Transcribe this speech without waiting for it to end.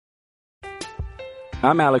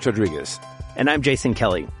I'm Alex Rodriguez. And I'm Jason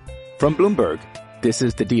Kelly. From Bloomberg, this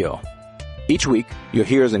is The Deal. Each week, you'll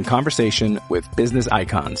hear us in conversation with business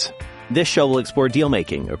icons. This show will explore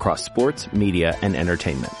deal-making across sports, media, and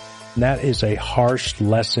entertainment. That is a harsh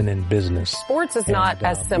lesson in business. Sports is not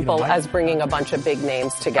as simple as bringing a bunch of big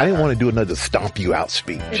names together. I didn't want to do another stomp you out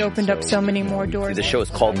speech. It opened up so many more doors. The show is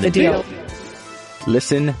called The Deal.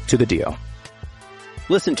 Listen to The Deal.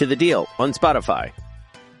 Listen to The Deal on Spotify.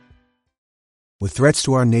 With threats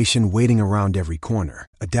to our nation waiting around every corner,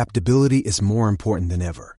 adaptability is more important than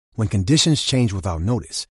ever. When conditions change without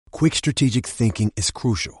notice, quick strategic thinking is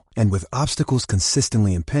crucial. And with obstacles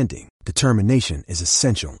consistently impending, determination is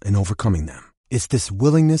essential in overcoming them. It's this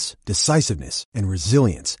willingness, decisiveness, and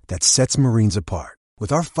resilience that sets Marines apart.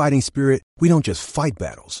 With our fighting spirit, we don't just fight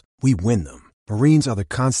battles, we win them. Marines are the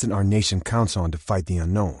constant our nation counts on to fight the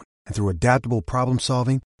unknown. And through adaptable problem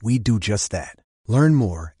solving, we do just that. Learn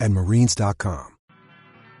more at marines.com.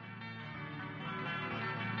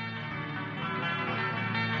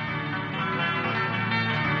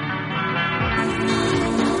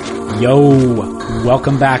 Yo,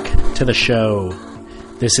 welcome back to the show.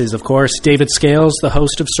 This is, of course, David Scales, the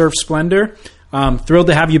host of Surf Splendor. Thrilled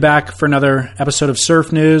to have you back for another episode of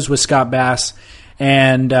Surf News with Scott Bass.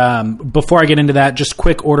 And before I get into that, just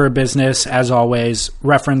quick order of business, as always,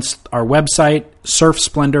 reference our website,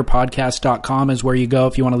 surfsplendorpodcast.com is where you go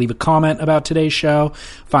if you want to leave a comment about today's show,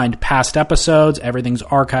 find past episodes, everything's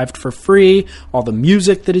archived for free, all the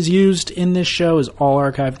music that is used in this show is all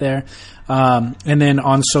archived there, and then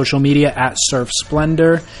on social media at Surf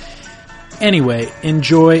Splendor. Anyway,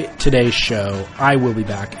 enjoy today's show. I will be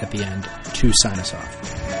back at the end to sign us off.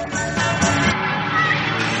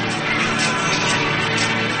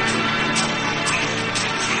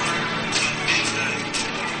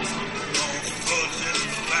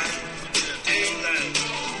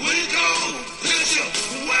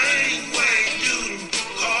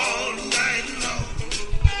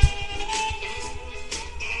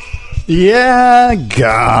 Yeah,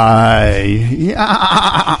 guy.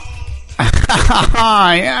 Yeah.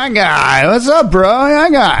 Yeah, guy. What's up, bro? Yeah,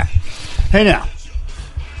 guy. Hey, now.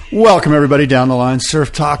 Welcome, everybody, down the line.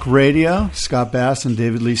 Surf Talk Radio. Scott Bass and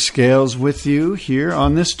David Lee Scales with you here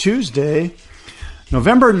on this Tuesday,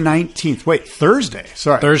 November 19th. Wait, Thursday.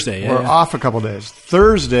 Sorry. Thursday, yeah. We're off a couple days.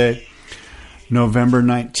 Thursday, November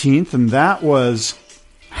 19th. And that was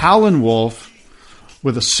Howlin' Wolf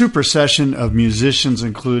with a super session of musicians,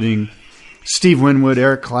 including Steve Winwood,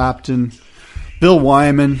 Eric Clapton, Bill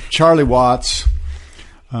Wyman, Charlie Watts,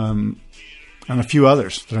 and a few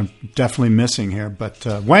others that I'm definitely missing here. But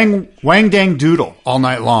Wang Dang Doodle all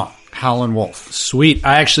night long, Howlin' Wolf. Sweet.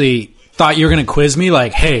 I actually thought you were going to quiz me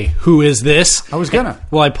like, hey, who is this? I was going to.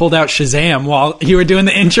 Well, I pulled out Shazam while you were doing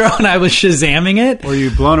the intro and I was Shazamming it. Were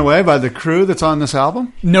you blown away by the crew that's on this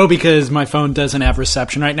album? No, because my phone doesn't have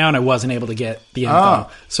reception right now and I wasn't able to get the info.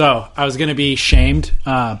 Oh. So I was going to be shamed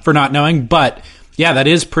for not knowing, but yeah, that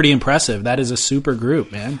is pretty impressive. That is a super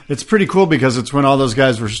group, man. It's pretty cool because it's when all those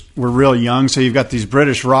guys were real young. So you've got these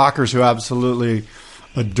British rockers who absolutely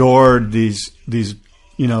adored these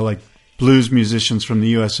like blues musicians from the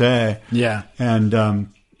USA. Yeah. And,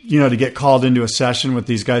 to get called into a session with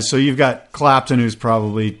these guys. So you've got Clapton, who's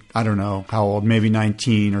probably, I don't know how old, maybe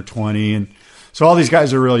 19 or 20. And so all these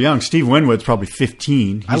guys are real young. Steve Winwood's probably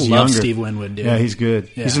 15. I love younger. Steve Winwood, dude. Yeah, he's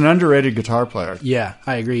good. Yeah. He's an underrated guitar player. Yeah,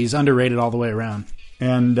 I agree. He's underrated all the way around.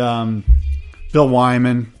 And Bill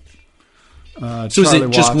Wyman. So Charlie is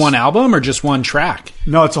it just Watts. one album or just one track?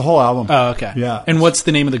 No, it's a whole album. Oh, okay. Yeah. And what's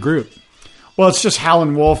the name of the group? Well, it's just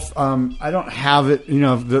Howlin' Wolf. I don't have it.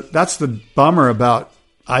 That's the bummer about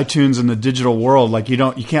iTunes and the digital world. Like you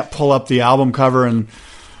can't pull up the album cover and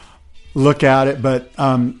look at it. But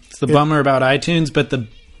it's the bummer about iTunes, but the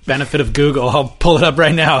benefit of Google. I'll pull it up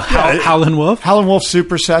right now. Howlin' Wolf. Howlin' Wolf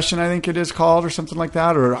Super Session, I think it is called, or something like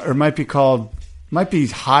that, or it might be called. Might be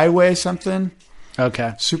Highway something.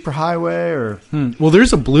 Okay. Super Highway or... Well,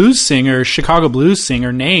 there's a blues singer, Chicago blues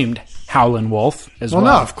singer named Howlin' Wolf as well.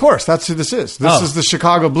 Well, no, of course. That's who this is. This is the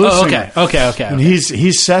Chicago blues singer. Okay. And he's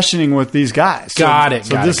sessioning with these guys. Got it.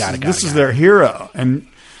 This is their hero. And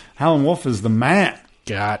Howlin' Wolf is the man.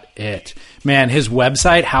 Got it. Man, his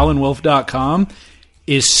website, howlinwolf.com,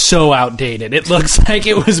 is so outdated. It looks like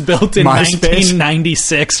it was built in MySpace?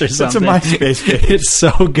 1996 or something. That's a MySpace page. It's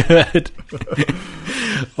so good.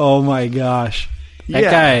 Oh my gosh.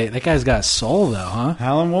 That guy's got soul though, huh?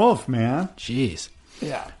 Howlin' Wolf, man. Jeez.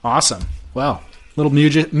 Yeah. Awesome. Well, little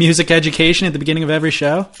music education at the beginning of every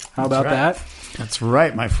show. How about that? That's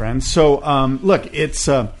right, my friend. So, look, it's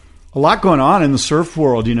a lot going on in the surf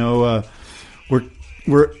world.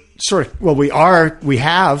 We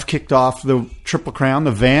have kicked off the Triple Crown,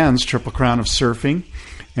 the Vans Triple Crown of surfing.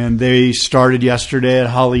 And they started yesterday at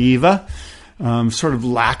Haleiwa. Sort of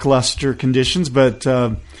lackluster conditions, but,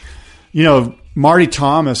 Marty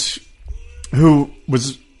Thomas, who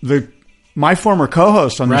was my former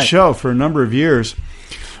co-host on the show for a number of years,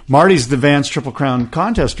 Marty's the Vans Triple Crown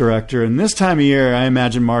contest director, and this time of year, I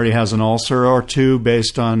imagine Marty has an ulcer or two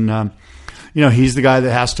based on, he's the guy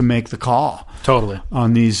that has to make the call. Totally.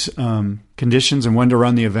 On these conditions and when to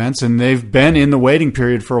run the events, and they've been in the waiting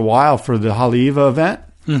period for a while for the Haleiwa event,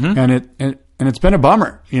 and it's been a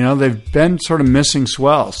bummer. They've been sort of missing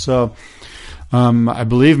swell. So I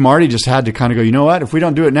believe Marty just had to kind of go, you know what? If we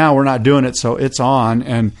don't do it now, we're not doing it. So it's on.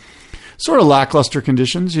 And sort of lackluster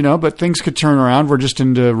conditions, but things could turn around. We're just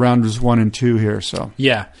into rounds 1 and 2 here. So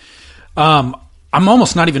yeah. I'm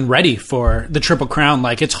almost not even ready for the Triple Crown.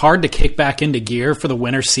 Like, it's hard to kick back into gear for the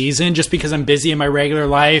winter season just because I'm busy in my regular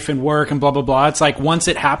life and work and blah, blah, blah. It's like once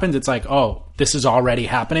it happens, it's like, oh, this is already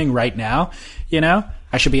happening right now.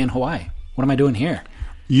 I should be in Hawaii. What am I doing here?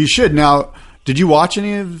 You should. Now, did you watch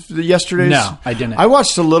any of yesterday's? No, I didn't. I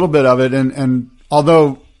watched a little bit of it, and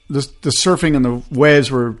although the surfing and the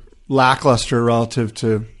waves were lackluster relative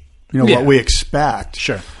to what we expect.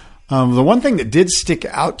 Sure. The one thing that did stick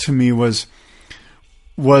out to me was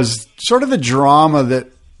sort of the drama that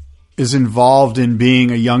is involved in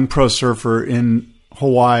being a young pro surfer in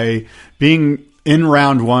Hawaii, being in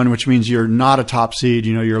round 1, which means you're not a top seed.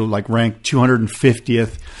 You're like ranked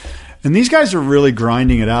 250th. And these guys are really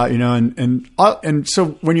grinding it out, and so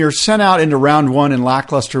when you're sent out into round 1 in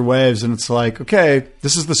lackluster waves, and it's like, okay,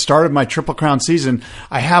 this is the start of my Triple Crown season.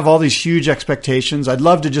 I have all these huge expectations. I'd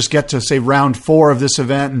love to just get to, say, round 4 of this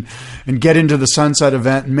event and get into the Sunset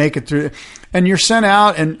event and make it through. And you're sent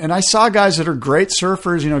out, and I saw guys that are great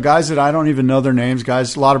surfers, guys that I don't even know their names,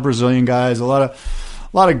 guys, a lot of Brazilian guys, a lot of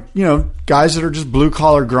guys that are just blue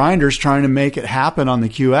collar grinders trying to make it happen on the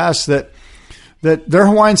QS that their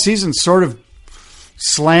Hawaiian season sort of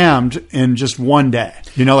slammed in just one day.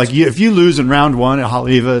 If you lose in round 1 at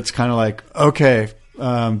Haleiwa, it's kind of like, okay,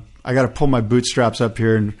 I got to pull my bootstraps up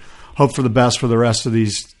here and hope for the best for the rest of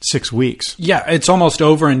these 6 weeks. Yeah, it's almost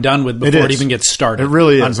over and done with before it even gets started. It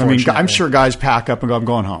really is. I mean, I'm sure guys pack up and go, I'm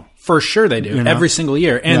going home. For sure they do, every single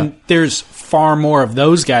year. And there's far more of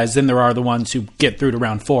those guys than there are the ones who get through to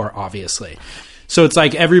round 4, obviously. So it's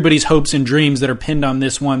like everybody's hopes and dreams that are pinned on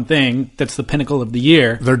this one thing that's the pinnacle of the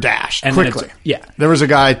year. They're dashed and quickly. Yeah. There was a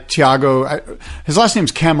guy, Tiago, his last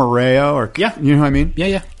name's Camareo. You know what I mean?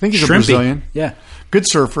 Yeah. I think he's a Brazilian. Yeah. Good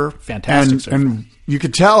surfer. Fantastic surfer. And you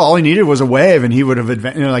could tell all he needed was a wave and he would have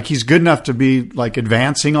advanced. He's good enough to be like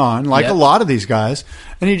advancing on, like a lot of these guys.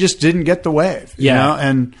 And he just didn't get the wave.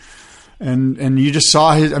 And you just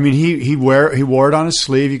saw his. I mean, he wore it on his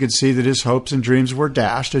sleeve. You could see that his hopes and dreams were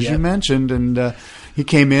dashed, as you mentioned. And he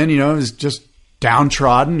came in, was just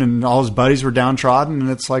downtrodden, and all his buddies were downtrodden. And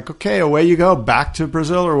it's like, okay, away you go, back to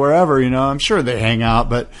Brazil or wherever. I'm sure they hang out,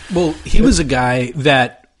 but he was a guy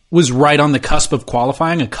that was right on the cusp of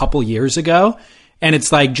qualifying a couple years ago, and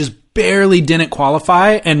it's like just barely didn't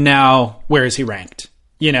qualify, and now where is he ranked?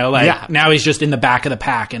 Now he's just in the back of the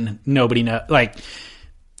pack, and nobody knows.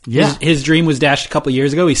 His dream was dashed a couple of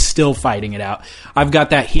years ago. He's still fighting it out. I've got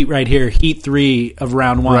that heat right here, heat 3 of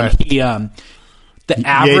round 1. Right. He, the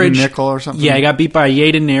average Nickel or something. Yeah, he got beat by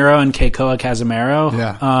Yaden Nero and Keikoa Casimiro.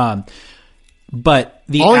 Yeah. But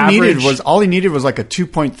all he needed was like a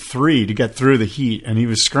 2.3 to get through the heat, and he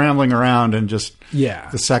was scrambling around, and just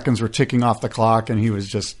the seconds were ticking off the clock, and he was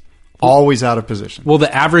just always out of position. Well,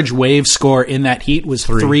 the average wave score in that heat was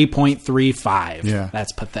 3.35. Yeah.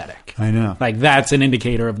 That's pathetic. I know. That's an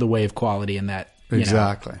indicator of the wave quality in that.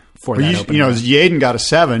 Exactly. For that opening. Yaden got a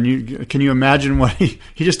 7. Can you imagine what he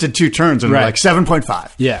just did 2 turns and like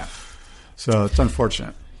 7.5. Yeah. So it's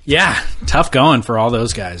unfortunate. Yeah. Tough going for all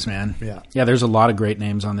those guys, man. Yeah. Yeah, there's a lot of great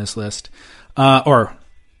names on this list. Or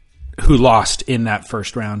who lost in that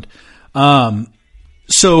first round.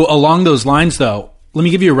 So along those lines, though, let me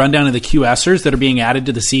give you a rundown of the QSers that are being added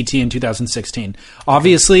to the CT in 2016.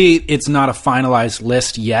 Obviously, it's not a finalized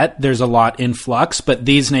list yet. There's a lot in flux, but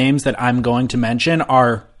these names that I'm going to mention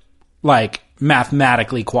are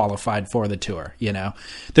mathematically qualified for the tour.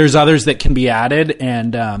 There's others that can be added,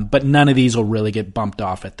 and but none of these will really get bumped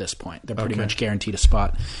off at this point. They're pretty much guaranteed a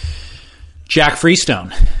spot. Jack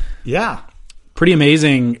Freestone. Yeah. Pretty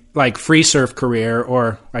amazing, free surf career,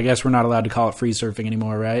 or I guess we're not allowed to call it free surfing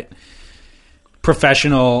anymore, right?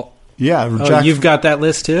 Professional. Yeah. You've got that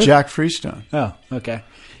list too? Jack Freestone. Oh, okay.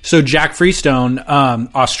 So Jack Freestone,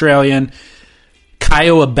 Australian.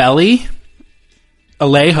 Caio Abelli.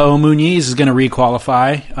 Alejo Muniz is going to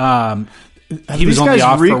requalify. Have he was these only guys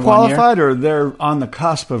off for 1 year. requalified, or they're on the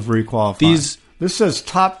cusp of requalifying? This says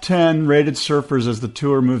top 10 rated surfers as the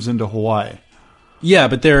tour moves into Hawaii. Yeah,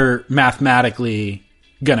 but they're mathematically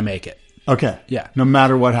going to make it. Okay. Yeah. No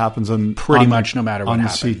matter what happens on Pretty much no matter what on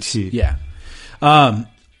happens. the CT. Yeah.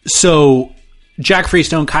 So Jack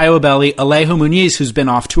Freestone, Caio Abelli, Alejo Muniz, who's been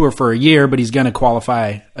off tour for a year, but he's going to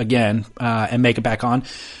qualify again and make it back on.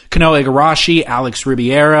 Kanoa Igarashi, Alex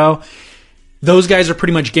Ribeiro. Those guys are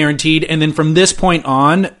pretty much guaranteed. And then from this point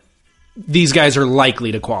on, these guys are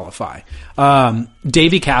likely to qualify.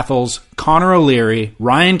 Davey Cathles, Connor O'Leary,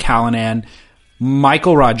 Ryan Callanan,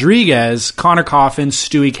 Michael Rodriguez, Connor Coffin,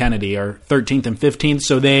 Stewie Kennedy are 13th and 15th.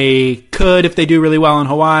 So they could if they do really well in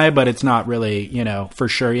Hawaii, but it's not really, for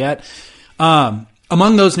sure yet.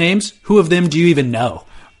 Among those names, who of them do you even know?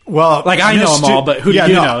 Well, I know them all, but who do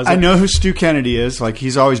you know? I know who Stu Kennedy is.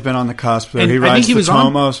 He's always been on the cusp. And he I rides think he was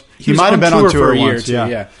Tomos. He might have been on tour for a year once. too,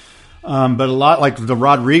 yeah. But a lot like the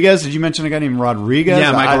Rodriguez. Did you mention a guy named Rodriguez?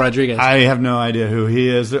 Yeah, Michael Rodriguez. I have no idea who he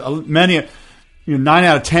is. Many, 9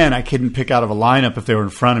 out of 10, I couldn't pick out of a lineup if they were in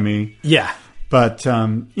front of me. Yeah, but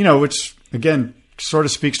which again sort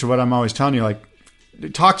of speaks to what I'm always telling you.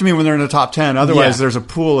 Talk to me when they're in the top 10. Otherwise, there's a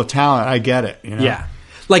pool of talent. I get it. Yeah.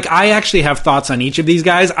 I actually have thoughts on each of these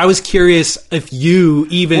guys. I was curious if you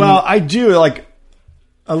even... Well, I do. Alejo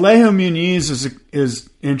Muniz is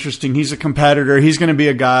interesting. He's a competitor. He's going to be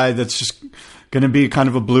a guy that's just going to be kind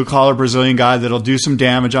of a blue-collar Brazilian guy that'll do some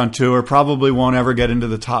damage on tour, probably won't ever get into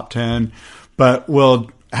the top 10, but will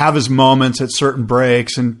have his moments at certain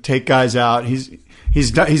breaks and take guys out. He's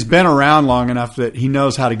been around long enough that he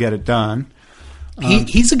knows how to get it done.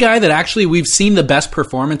 He's a guy that actually we've seen the best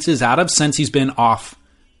performances out of since he's been off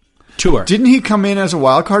tour. Didn't he come in as a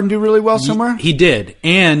wild card and do really well somewhere? He did.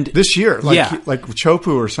 And this year, like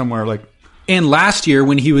Chopu or somewhere And last year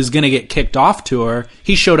when he was going to get kicked off tour,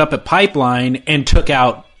 he showed up at Pipeline and took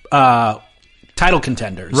out title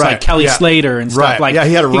contenders like Kelly Slater and stuff. He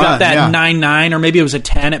had a run. He got that 9-9 or maybe it was a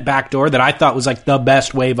 10 at Backdoor that I thought was the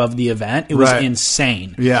best wave of the event. It was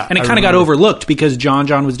insane. Yeah, and it kind of got overlooked because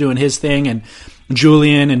John was doing his thing and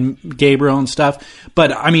Julian and Gabriel and stuff.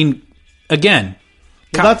 But I mean, again...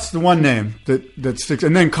 Well, that's the one name that sticks.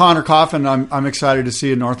 And then Connor Coffin, I'm excited to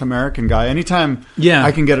see a North American guy. Anytime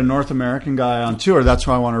I can get a North American guy on tour, that's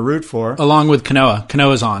who I want to root for. Along with Kanoa.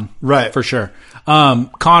 Kanoa's on. Right. For sure.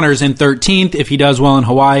 Connor's in 13th. If he does well in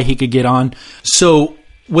Hawaii, he could get on. So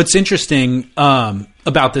what's interesting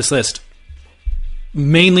about this list,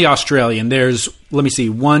 mainly Australian. There's, let me see,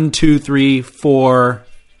 1, 2, 3, 4,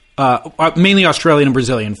 mainly Australian and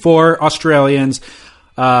Brazilian. 4 Australians,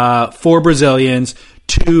 4 Brazilians,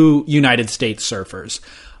 2 United States surfers.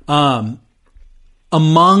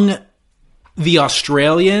 Among the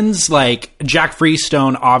Australians, Jack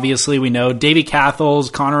Freestone, obviously we know, Davey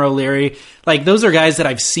Cathles, Connor O'Leary, those are guys that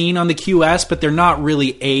I've seen on the QS, but they're not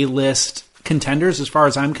really A-list contenders as far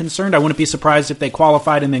as I'm concerned. I wouldn't be surprised if they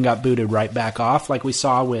qualified and then got booted right back off like we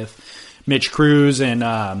saw with Mitch Cruz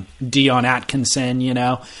and Dion Atkinson,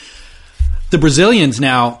 The Brazilians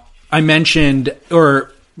now, I mentioned,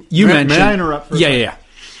 or you mentioned... May I interrupt for a second? Yeah.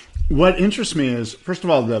 What interests me is, first of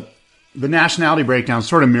all, the nationality breakdown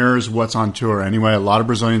sort of mirrors what's on tour anyway. A lot of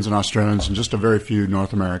Brazilians and Australians and just a very few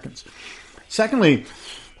North Americans. Secondly,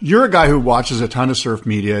 you're a guy who watches a ton of surf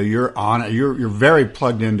media. You're on it. You're very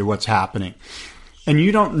plugged into what's happening. And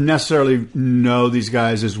you don't necessarily know these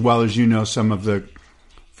guys as well as you know some of the,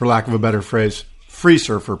 for lack of a better phrase, free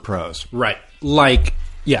surfer pros. Right.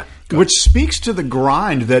 Which speaks to the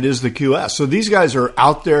grind that is the QS. So these guys are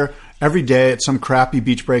out there every day at some crappy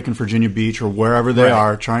beach break in Virginia Beach or wherever they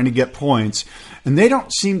are trying to get points. And they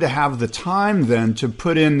don't seem to have the time then to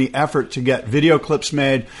put in the effort to get video clips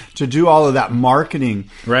made, to do all of that marketing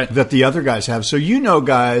that the other guys have. So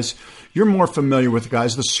guys, you're more familiar with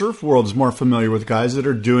guys. The surf world is more familiar with guys that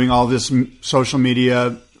are doing all this social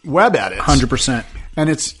media web edits. 100%. And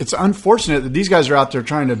it's unfortunate that these guys are out there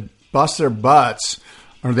trying to bust their butts,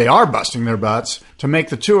 or they are busting their butts to make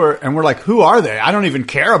the tour, and we're like, who are they? I don't even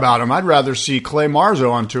care about them. I'd rather see Clay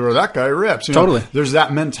Marzo on tour. That guy rips. Totally. There's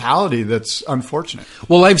that mentality that's unfortunate.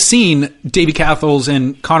 Well, I've seen Davey Cathles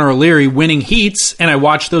and Connor O'Leary winning heats, and I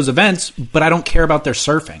watch those events, but I don't care about their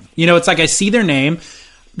surfing. It's I see their name.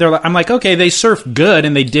 I'm like, okay, they surf good,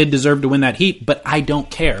 and they did deserve to win that heat, but I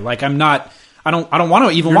don't care. I'm not... I don't want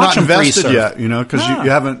to even watch them free surf. You're not invested yet,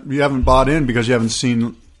 because you haven't bought in because you haven't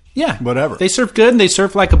seen... Yeah, whatever. They surf good and they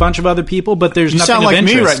surf like a bunch of other people, but there's nothing of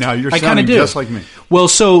interest. You sound like me right now. You're sounding just like me. Well,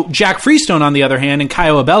 so Jack Freestone, on the other hand, and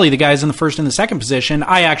Caio Abelli, the guys in the first and the second position,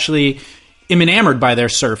 I actually am enamored by their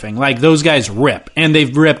surfing. Those guys rip, and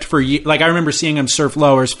they've ripped for years. I remember seeing them surf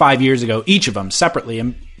lowers 5 years ago, each of them separately,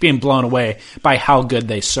 and being blown away by how good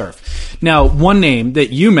they surf. Now, one name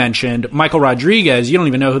that you mentioned, Michael Rodriguez, you don't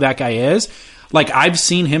even know who that guy is. Like, I've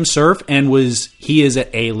seen him surf, and he is an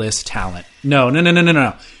A-list talent. No.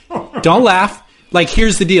 Don't laugh. Like,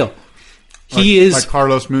 here's the deal. He is like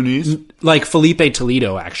Carlos Muniz, like Felipe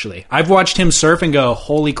Toledo. Actually, I've watched him surf and go,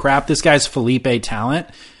 "Holy crap, this guy's Felipe talent,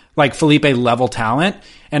 like Felipe level talent."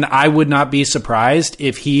 And I would not be surprised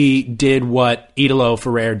if he did what Italo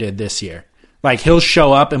Ferrer did this year. Like, he'll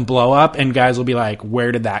show up and blow up, and guys will be like,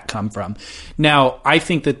 "Where did that come from?" Now, I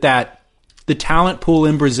think that the talent pool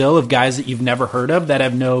in Brazil of guys that you've never heard of that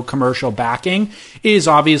have no commercial backing is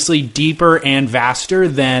obviously deeper and vaster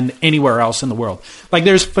than anywhere else in the world. Like,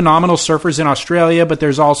 there's phenomenal surfers in Australia, but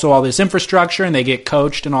there's also all this infrastructure and they get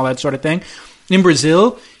coached and all that sort of thing. In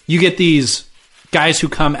Brazil, you get these guys who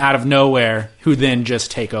come out of nowhere who then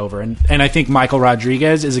just take over. And I think Michael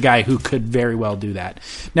Rodriguez is a guy who could very well do that.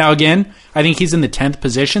 Now, again, I think he's in the 10th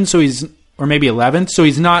position, or maybe 11th, so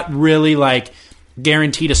he's not really like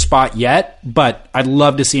guaranteed a spot yet, but I'd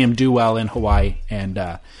love to see him do well in Hawaii and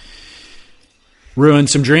ruin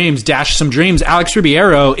some dreams, dash some dreams. Alex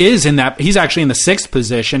Ribeiro is in that. He's actually in the 6th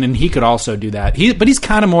position, and he could also do that. But he's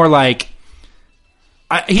kind of more like,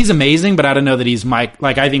 he's amazing, but I don't know that he's Mike.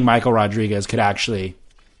 Like, I think Michael Rodriguez could actually,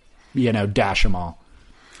 dash them all.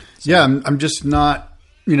 So. Yeah, I'm just not,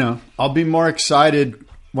 I'll be more excited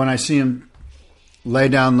when I see him lay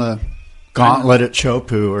down the gauntlet at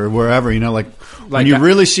Chopu or wherever, like when you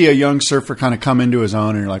really see a young surfer kind of come into his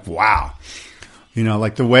own and you're like, wow.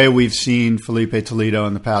 Like the way we've seen Felipe Toledo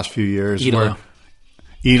in the past few years. Italo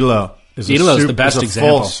is the best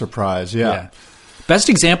example. Full surprise, yeah. Best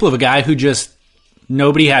example of a guy who just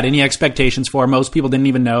nobody had any expectations for. Most people didn't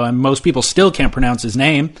even know him. Most people still can't pronounce his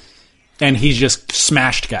name. And he's just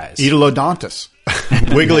smashed guys. Italo Dantas.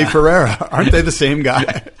 Wiggly Ferreira. Aren't they the same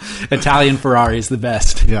guy? Italian Ferrari is the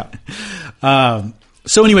best. Yeah.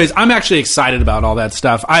 So anyways, I'm actually excited about all that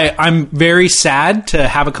stuff. I'm very sad to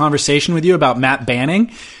have a conversation with you about Matt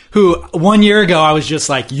Banning, who 1 year ago I was just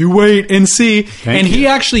like, you wait and see. Thank you. He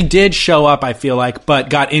actually did show up, I feel like, but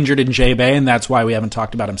got injured in J-Bay, and that's why we haven't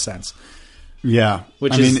talked about him since. Yeah.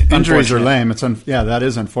 Which is injuries are lame. That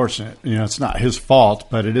is unfortunate. It's not his fault,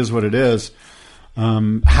 but it is what it is.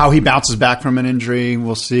 How he bounces back from an injury,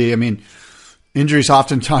 we'll see. Injuries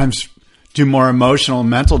oftentimes do more emotional and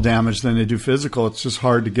mental damage than they do physical. It's just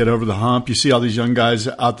hard to get over the hump. You see all these young guys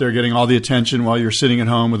out there getting all the attention while you're sitting at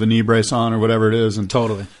home with a knee brace on or whatever it is. And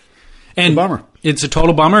totally. And it's a bummer. It's a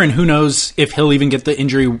total bummer, and who knows if he'll even get the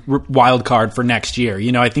injury wild card for next year.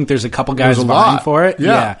 I think there's a couple guys vying for it.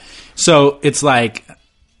 Yeah. So it's like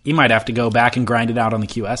you might have to go back and grind it out on the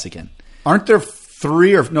QS again. Aren't there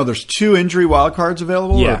there's 2 injury wild cards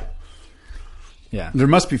available? Yeah. Yeah. There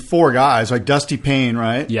must be 4 guys, like Dusty Payne,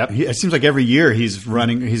 right? Yep. It seems like every year he's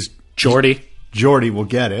running. Jordy will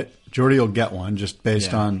get it. Jordy will get one just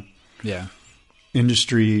based on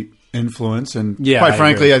industry influence. And quite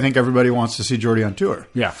frankly, I think everybody wants to see Jordy on tour.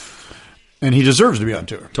 Yeah. And he deserves to be on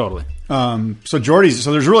tour. Totally. So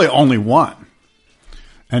there's really only one.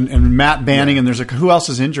 And Matt Banning, and who else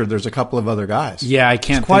is injured? There's a couple of other guys. Yeah, I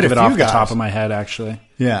can't think of it off the top of my head, actually.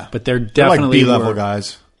 Yeah. But they're definitely like B-level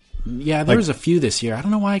guys. Yeah, there was a few this year. I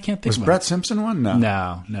don't know why I can't think of it. Was Brett Simpson one?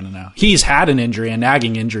 No. No. He's had an injury, a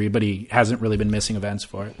nagging injury, but he hasn't really been missing events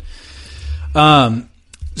for it.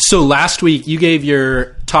 So last week, you gave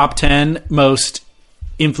your top 10 most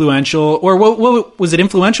influential, or what was it,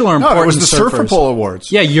 influential or important? No, it was the surfers? Surfer Pole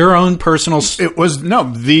Awards. Yeah, your own personal.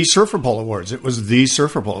 The Surfer Pole Awards. It was the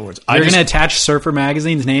Surfer Pole Awards. You're going to attach Surfer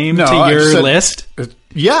Magazine's name to your list?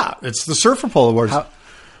 Yeah, it's the Surfer Pole Awards.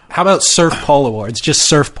 How about Surf Pole Awards? Just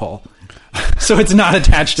Surf Pole. So it's not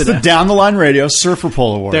attached to the Down the Line Radio Surfer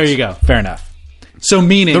Pole Awards. There you go. Fair enough. So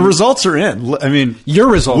meaning the results are in. Your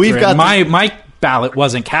results are in. My ballot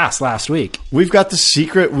wasn't cast last week. We've got the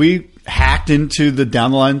secret. We hacked into the Down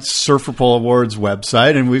the Line Surfer Pole Awards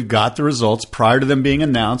website, and we've got the results prior to them being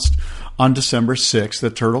announced on December 6th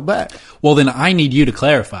at Turtle Bay. Well, then I need you to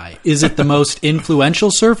clarify. Is it the most influential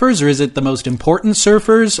surfers, or is it the most important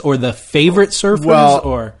surfers, or the favorite surfers?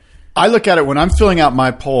 Or I look at it when I'm filling out my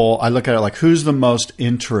poll. I look at it like, who's the most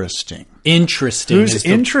interesting? Interesting is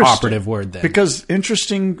the operative word there. Because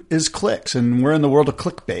interesting is clicks, and we're in the world of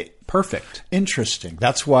clickbait. Perfect. Interesting.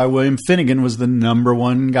 That's why William Finnegan was the number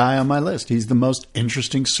 1 guy on my list. He's the most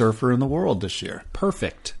interesting surfer in the world this year.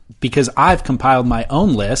 Perfect. Because I've compiled my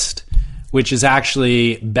own list which is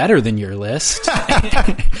actually better than your list.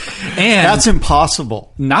 And That's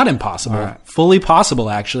impossible. not impossible. All right. Fully possible,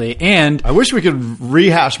 actually. And, I wish we could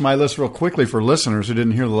rehash my list real quickly for listeners who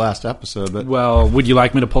didn't hear the last episode. But well, would you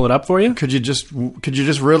like me to pull it up for you? could you just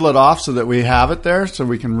riddle it off so that we have it there so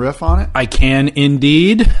we can riff on it? I can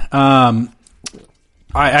indeed.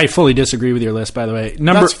 I fully disagree with your list, by the way.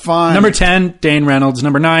 That's fine. Number 10, Dane Reynolds.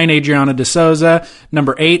 Number 9, Adriana De Souza.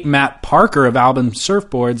 Number 8, Matt Parker of Album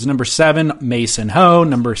Surfboards. Number 7, Mason Ho.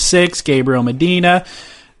 Number 6, Gabriel Medina.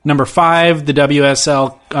 Number 5, the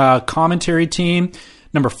WSL commentary team.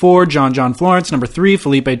 Number 4, John Florence. Number 3,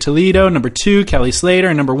 Felipe Toledo. Number 2, Kelly Slater.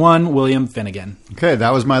 And number 1, William Finnegan. Okay,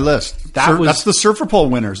 that was my list. That's That's the Surfer Poll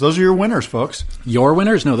winners. Those are your winners, folks. Your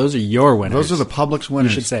winners? No, those are your winners. Those are the public's You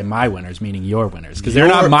winners. should say my winners, meaning your winners, because they're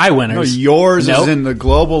not my winners. No, yours Nope. is in the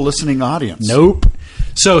global listening audience. Nope.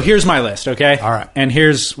 So here's my list, okay? All right. And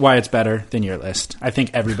here's why it's better than your list. I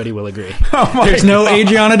think everybody will agree. Oh There's no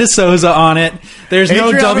Adriana De Souza on it. There's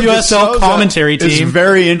Adriana no De WSL Souza commentary is team.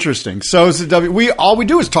 very interesting. So is the all we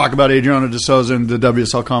do is talk about Adriana De Souza and the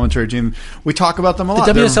WSL commentary team. We talk about them a lot.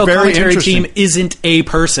 The WSL They're very commentary interesting. team isn't a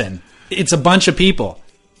person. It's a bunch of people.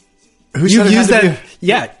 Who You said it use had to that. be-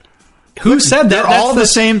 Yeah. Who said that? They're That's all the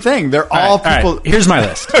same thing. They're all people. right, here's my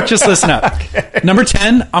list. Just listen up. Number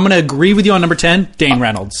 10, I'm going to agree with you on number 10, Dane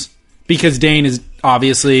Reynolds. Because Dane is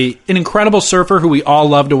obviously an incredible surfer who we all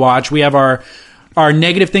love to watch. We have our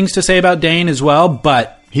negative things to say about Dane as well,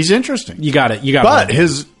 but He's interesting. you got it. But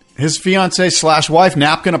his fiance / wife,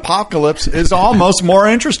 Napkin Apocalypse, is almost more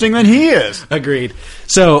interesting than he is. Agreed.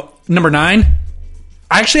 So, number 9,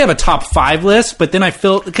 I actually have a top 5 list, but then I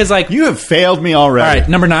feel, because like, You have failed me already. all right,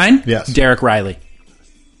 number 9, Yes. Derek Riley.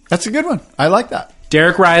 That's a good one. I like that.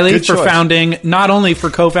 Derek Riley Good for choice. not only for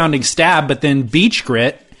co-founding Stab, but then Beach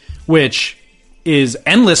Grit, which is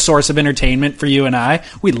endless source of entertainment for you and I.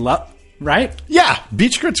 We love, right? Yeah,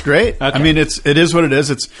 Beach Grit's great. Okay. I mean, it is what it is.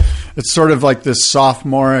 It's sort of like this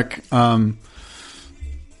sophomoric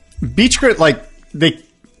Beach Grit. Like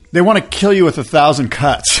they want to kill you with 1,000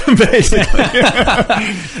 cuts, basically.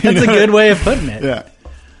 That's a good way of putting it. Yeah.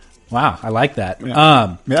 Wow, I like that.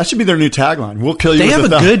 Yeah, that should be their new tagline. We'll kill you They with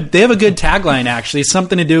have 1,000. they have a good tagline actually.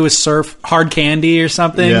 Something to do with surf hard candy or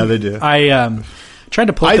something. Yeah, they do. I tried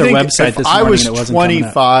to pull up I their think website if this I morning was and it wasn't coming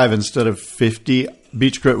up. 25 instead of 50,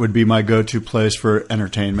 Beach Grit would be my go-to place for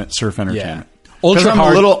entertainment, surf entertainment. Ultra Because I'm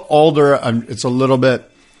hard- a little older. It's a little bit,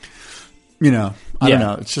 I Yeah. don't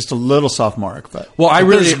know. It's just a little sophomoric. But Well, I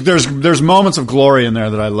really- there's moments of glory in there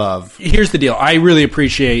that I love. Here's the deal. I really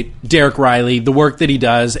appreciate Derek Riley, the work that he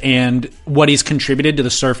does, and what he's contributed to the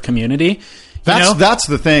surf community. That's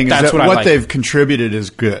the thing. Is That's that what I like. they've contributed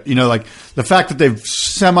is good. Like the fact that they've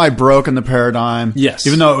semi-broken the paradigm. Yes.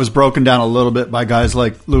 Even though it was broken down a little bit by guys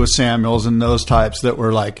like Lewis Samuels and those types that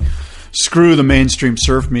were like, screw the mainstream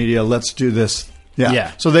surf media, let's do this. Yeah.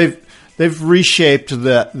 Yeah. So they've reshaped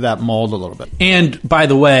that mold a little bit. And by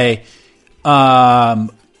the way,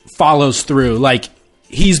 follows through. Like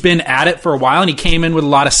he's been at it for a while, and he came in with a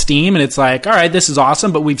lot of steam, and it's like, all right, this is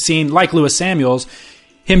awesome. But we've seen, like Lewis Samuels,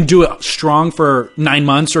 him do it strong for 9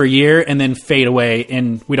 months or a year, and then fade away,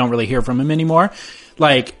 and we don't really hear from him anymore.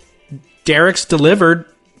 Like Derek's delivered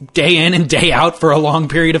day in and day out for a long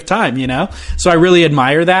period of time, So I really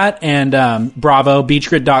admire that. And bravo,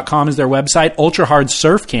 beachgrit.com is their website. Ultra Hard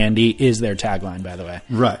Surf Candy is their tagline, by the way.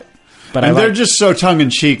 Right. But and I they're like- just so tongue in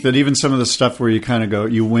cheek that even some of the stuff where you kind of go,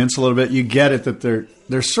 you wince a little bit, you get it that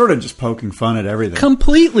they're sort of just poking fun at everything.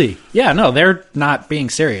 Completely. Yeah, no, they're not being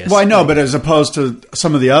serious. Well, I know, but as opposed to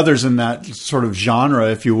some of the others in that sort of genre,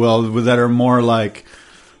 if you will, that are more like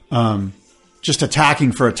just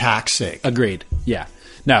attacking for attack's sake. Agreed. Yeah.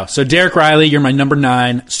 No, so Derek Riley, you're my number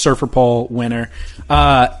 9 Surfer Poll winner.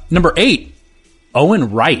 Number 8,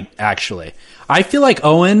 Owen Wright, actually. I feel like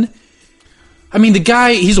Owen, I mean, the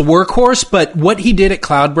guy, he's a workhorse, but what he did at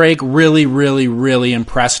Cloudbreak really, really, really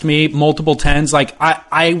impressed me. Multiple 10s. Like,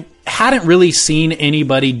 I hadn't really seen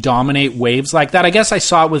anybody dominate waves like that. I guess I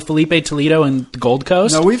saw it with Felipe Toledo and the Gold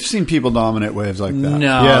Coast. No, we've seen people dominate waves like that.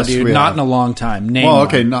 No, Yes, dude, we not have. in a long time. Name Well, one.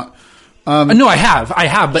 okay, not No, I have,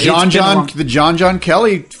 but the John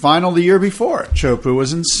Kelly final the year before at Chopu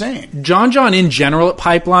was insane. John in general at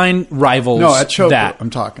Pipeline rivals No, at Chopu that. I'm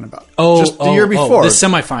talking about. Oh, just the year before. the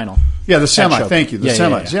semifinal. Yeah, the semi. Chopu. Thank you. The Yeah, yeah,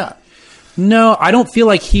 semis. yeah. Yeah. No, I don't feel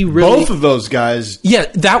like he really. Both of those guys. Yeah,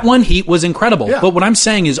 that one heat was incredible. Yeah. But what I'm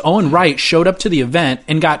saying is Owen Wright showed up to the event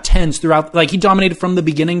and got 10s throughout. Like, he dominated from the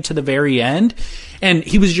beginning to the very end. And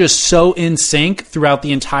he was just so in sync throughout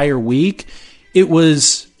the entire week. It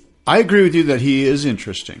was. I agree with you that he is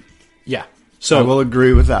interesting. Yeah. I So will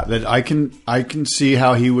agree with that. That I can see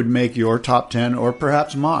how he would make your top 10 or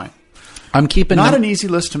perhaps mine. I'm keeping Not an easy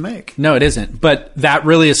list to make. No, it isn't. But that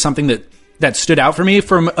really is something that stood out for me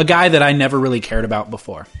from a guy that I never really cared about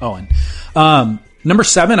before, Owen. Number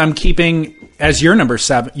 7, I'm keeping as your number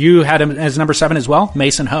 7. You had him as number 7 as well,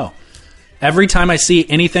 Mason Ho. Every time I see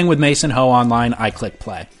anything with Mason Ho online, I click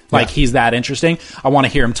play. Like, he's that interesting. I want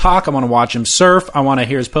to hear him talk. I want to watch him surf. I want to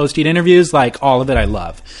hear his post-eat interviews. Like, all of it I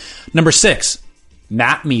love. Number 6,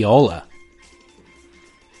 Matt Miola.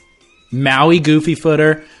 Maui goofy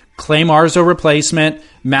footer, Clay Marzo replacement.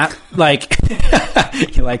 Matt, like,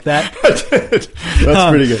 you like that?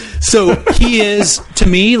 That's pretty good. So he is, to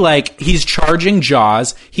me, like, he's charging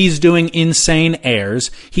jaws. He's doing insane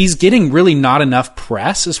airs. He's getting really not enough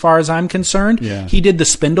press as far as I'm concerned. Yeah. He did the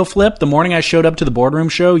spindle flip the morning I showed up to the boardroom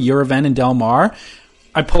show, your event in Del Mar.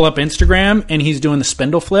 I pull up Instagram and he's doing the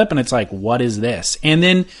spindle flip and it's like, what is this? And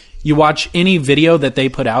then you watch any video that they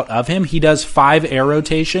put out of him, he does 5 air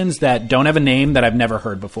rotations that don't have a name that I've never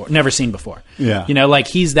heard before, never seen before. Yeah. You know, like,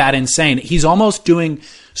 he's that insane. He's almost doing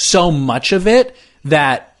so much of it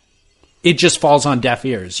that it just falls on deaf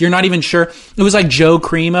ears. You're not even sure. It was like Joe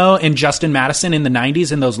Cremo and Justin Madison in the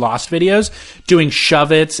 90s in those Lost videos doing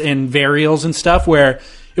shove-its and varials and stuff where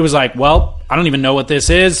it was like, well, I don't even know what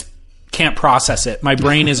this is. Can't process it. My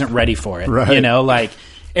brain isn't ready for it. Right. You know, like...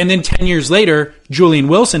 And then 10 years later, Julian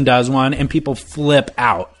Wilson does one and people flip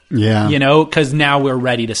out. Yeah. You know, because now we're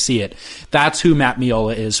ready to see it. That's who Matt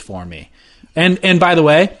Miola is for me. And by the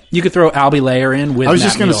way, you could throw Albie Layer in with Matt I was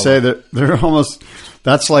just going to Miola. say that they're almost...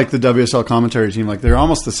 That's like the WSL commentary team. Like, they're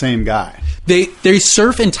almost the same guy. They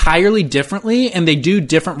surf entirely differently and they do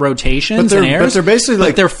different rotations and airs. But they're basically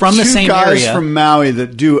like they're from the same guys area. from Maui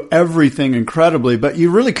that do everything incredibly, but you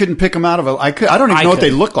really couldn't pick them out of it. I don't even know what they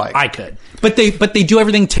look like. I could. But they do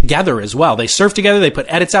everything together as well. They surf together, they put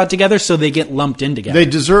edits out together, so they get lumped in together. They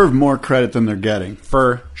deserve more credit than they're getting.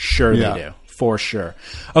 For sure Yeah. they do. For sure.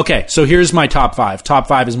 Okay, so here's my top 5. Top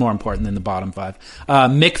 5 is more important than the bottom 5.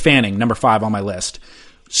 Mick Fanning, number 5 on my list.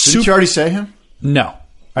 Didn't you already say him? No.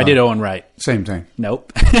 I did Owen Wright. Same thing.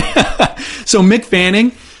 Nope. So Mick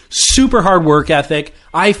Fanning, super hard work ethic.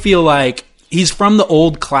 I feel like he's from the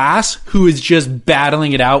old class who is just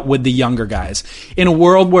battling it out with the younger guys. In a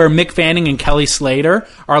world where Mick Fanning and Kelly Slater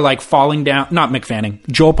are like falling down, not Mick Fanning,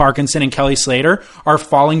 Joel Parkinson and Kelly Slater are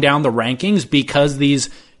falling down the rankings because these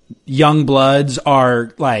young bloods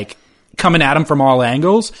are like coming at him from all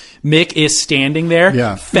angles. Mick is standing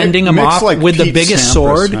there, fending him Mick's off like with Pete the biggest Sampras,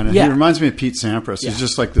 sword. kinda. Yeah. He reminds me of Pete Sampras. He's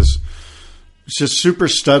just like this. It's just super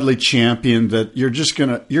studly champion that you're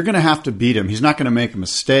gonna have to beat him. He's not gonna make a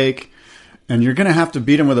mistake, and you're gonna have to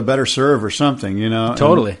beat him with a better serve or something. You know,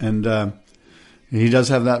 Totally. And he does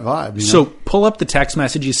have that vibe. You know? So pull up the text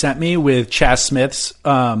message you sent me with Chaz Smith's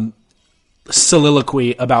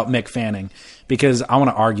soliloquy about Mick Fanning because I want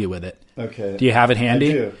to argue with it. Okay. Do you have it handy?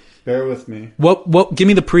 I do. Bear with me. What? Give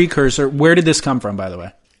me the precursor. Where did this come from, by the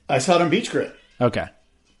way? I saw it on Beach Grit. Okay.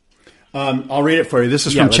 I'll read it for you. This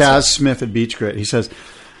is from let's Chaz Smith at Beach Grit. He says,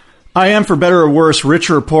 I am, for better or worse,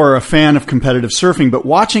 richer or poorer, a fan of competitive surfing, but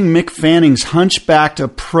watching Mick Fanning's hunchbacked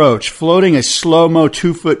approach, floating a slow-mo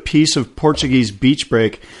 2-foot piece of Portuguese beach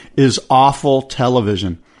break, is awful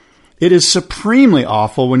television. It is supremely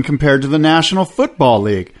awful when compared to the National Football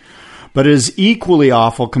League, but it is equally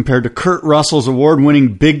awful compared to Kurt Russell's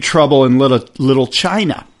award-winning Big Trouble in Little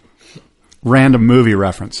China. Random movie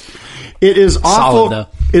reference. It is awful. Solid, though.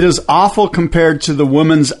 It is awful compared to the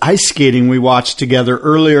women's ice skating we watched together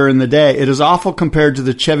earlier in the day. It is awful compared to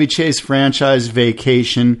the Chevy Chase franchise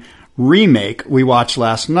Vacation remake we watched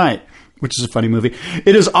last night, which is a funny movie.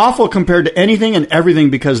 It is awful compared to anything and everything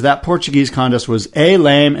because that Portuguese contest was A,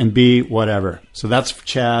 lame, and B, whatever. So that's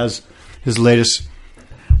Chaz, his latest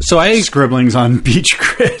scribblings on Beach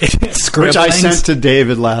Grit, which I sent to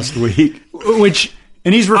David last week.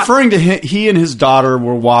 And he's referring to he and his daughter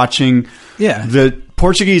were watching the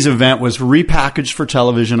Portuguese event was repackaged for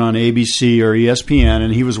television on ABC or ESPN,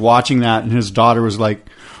 and he was watching that, and his daughter was like,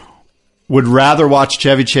 would rather watch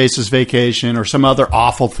Chevy Chase's Vacation or some other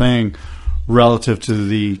awful thing relative to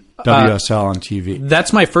the WSL on TV.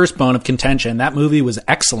 That's my first bone of contention. That movie was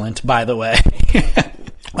excellent, by the way.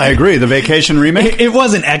 I agree. The Vacation remake? It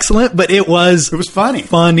wasn't excellent, but it was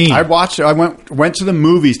funny. I watched it. I went to the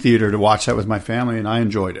movie theater to watch that with my family, and I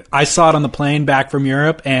enjoyed it. I saw it on the plane back from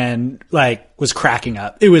Europe and was cracking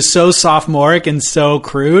up. It was so sophomoric and so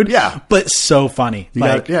crude, but so funny. You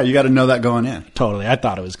got to know that going in. Totally. I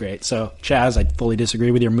thought it was great. So, Chaz, I fully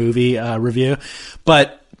disagree with your movie review,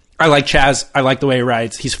 but I like Chaz. I like the way he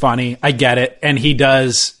writes. He's funny. I get it. And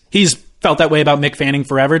he's felt that way about Mick Fanning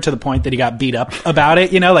forever to the point that he got beat up about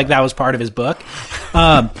it, that was part of his book.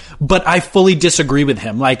 But I fully disagree with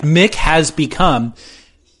him. Mick has become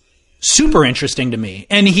super interesting to me.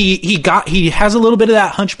 And he has a little bit of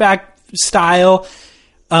that hunchback style,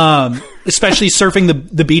 especially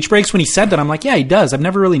surfing the beach breaks. When he said that, I'm like, yeah, he does. I've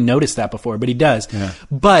never really noticed that before, but he does. Yeah.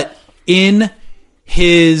 But in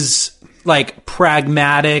his like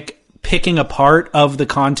pragmatic picking apart of the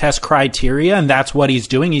contest criteria, and that's what he's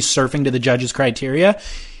doing, he's surfing to the judges' criteria,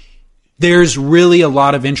 there's really a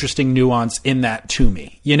lot of interesting nuance in that to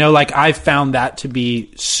me. You know, like I've found that to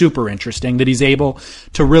be super interesting, that he's able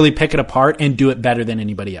to really pick it apart and do it better than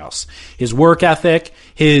anybody else. His work ethic,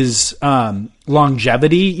 his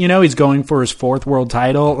longevity, you know, he's going for his 4th world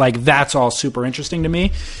title. Like that's all super interesting to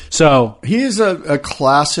me. So he is a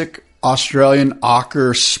classic Australian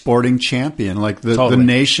Ocker sporting champion. Like the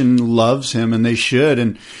nation loves him, and they should.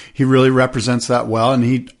 And he really represents that well. And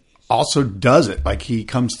he also does it. Like he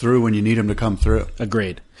comes through when you need him to come through.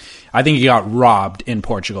 Agreed. I think he got robbed in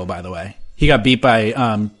Portugal, by the way. He got beat by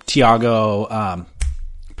Tiago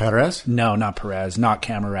Perez? No, not Perez, not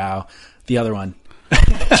Camarao. The other one.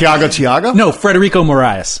 Tiago? No, Frederico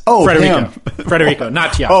Moraes. Oh, Frederico. him. Frederico,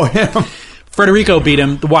 not Tiago. Oh, him. Frederico beat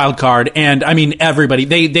him, the wild card, and I mean everybody.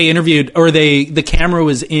 They interviewed, or the camera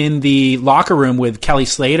was in the locker room with Kelly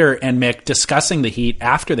Slater and Mick discussing the heat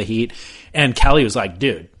after the heat, and Kelly was like,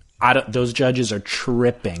 "Dude, those judges are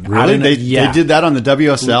tripping." Really? They did that on the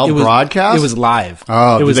WSL broadcast? It was live.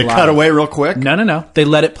 Oh, did they cut away real quick? No. They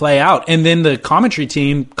let it play out, and then the commentary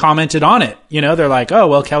team commented on it. You know, they're like, "Oh,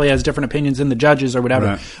 well, Kelly has different opinions than the judges or whatever."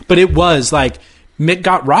 Right. But it was like, Mick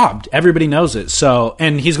got robbed. Everybody knows it. So,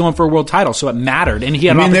 and he's going for a world title, so it mattered. And he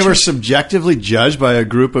had. They were subjectively judged by a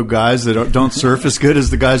group of guys that don't surf as good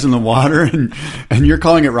as the guys in the water, and you're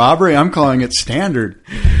calling it robbery. I'm calling it standard.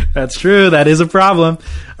 That's true. That is a problem.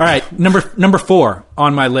 All right, number 4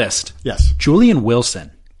 on my list. Yes, Julian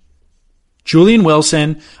Wilson. Julian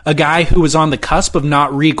Wilson, a guy who was on the cusp of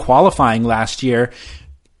not re-qualifying last year,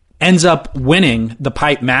 ends up winning the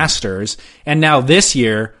Pipe Masters, and now this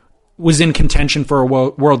year was in contention for a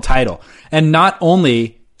world title. And not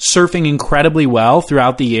only surfing incredibly well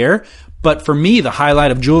throughout the year, but for me, the highlight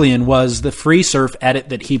of Julian was the free surf edit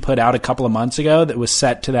that he put out a couple of months ago that was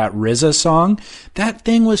set to that RZA song. That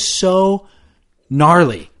thing was so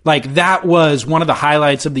gnarly. Like that was one of the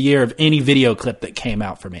highlights of the year of any video clip that came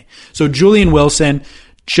out for me. So Julian Wilson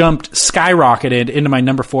skyrocketed into my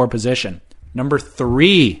number 4 position. Number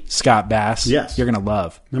 3, Scott Bass. Yes. You're going to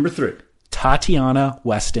love. Number 3. Tatiana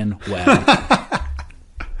Weston Webb.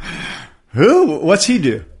 Who? What's he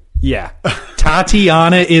do? Yeah.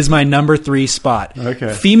 Tatiana is my number 3 spot.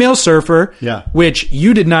 Okay. Female surfer, yeah. Which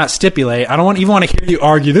you did not stipulate. I don't even want to hear you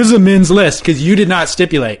argue. This is a men's list because you did not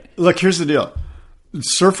stipulate. Look, here's the deal.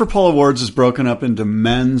 Surfer Pole Awards is broken up into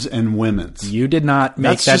men's and women's. You did not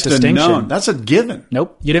make That's that just distinction. A known. That's a given.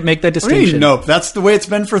 Nope. You didn't make that distinction. Nope. That's the way it's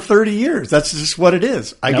been for 30 years. That's just what it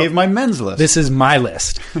is. I gave my men's list. This is my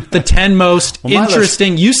list. The 10 most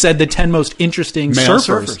interesting. You said the 10 most interesting male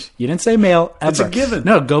surfers. You didn't say male ever. It's a given.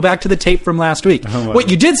 No, go back to the tape from last week. Oh, well. What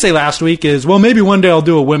you did say last week is, well, maybe one day I'll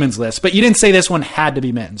do a women's list. But you didn't say this one had to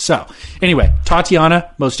be men's. So anyway,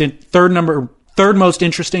 Tatiana, third most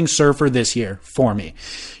interesting surfer this year for me.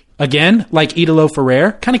 Again, like Idolo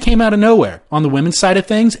Ferrer, kind of came out of nowhere on the women's side of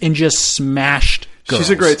things and just smashed girls. She's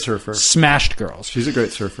a great surfer. Smashed girls. She's a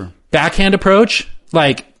great surfer. Backhand approach,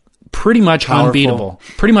 like pretty much powerful. Unbeatable.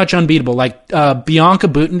 Pretty much unbeatable. Like Bianca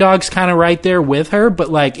Butendog's kind of right there with her, but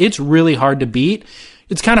like it's really hard to beat.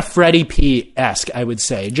 It's kind of Freddie P-esque, I would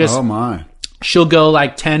say. Just oh my. She'll go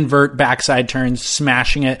like 10 vert backside turns,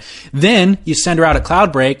 smashing it. Then you send her out at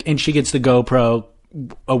Cloud Break and she gets the GoPro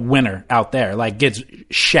a winner out there, like gets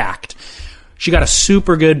shacked. She got a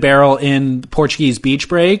super good barrel in the Portuguese beach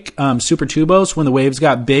break, Super Tubos, when the waves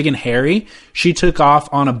got big and hairy. She took off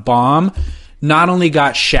on a bomb, not only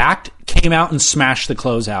got shacked, came out and smashed the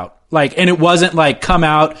closeout. Like, and it wasn't like come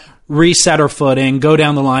out, reset her footing, go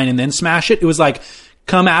down the line and then smash it. It was like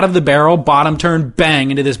come out of the barrel, bottom turn, bang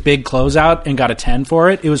into this big closeout and got a 10 for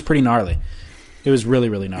it. It was pretty gnarly. It was really,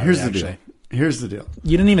 really gnarly. Here's the deal.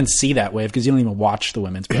 You didn't even see that wave because you don't even watch the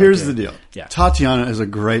women's. Here's the deal. Yeah. Tatiana is a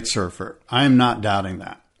great surfer. I am not doubting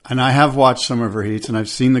that. And I have watched some of her heats and I've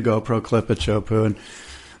seen the GoPro clip at Chopu and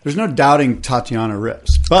there's no doubting Tatiana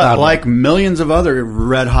rips. But like millions of other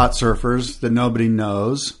red hot surfers that nobody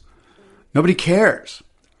knows, nobody cares.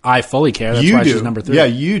 I fully care. That's why she's number 3. Yeah,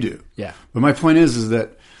 you do. Yeah. But my point is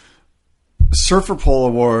that Surfer Pole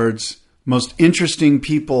Awards, most interesting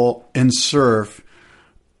people in surf,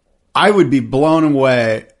 I would be blown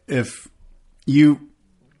away if you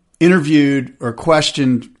interviewed or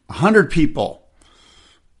questioned 100 people.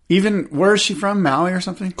 Even, where is she from? Maui or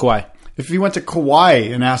something? Kauai. If you went to Kauai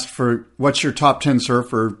and asked for what's your top 10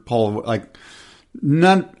 surfer pole, like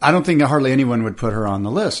None. I don't think hardly anyone would put her on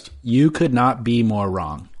the list. You could not be more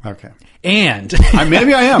wrong. Okay. And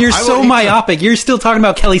maybe I am. You're so myopic. You're still talking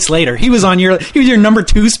about Kelly Slater. He was your number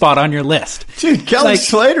 2 spot on your list. Dude, Kelly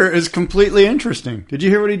Slater is completely interesting. Did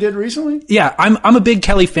you hear what he did recently? Yeah, I'm a big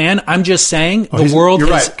Kelly fan. I'm just saying you're right. the world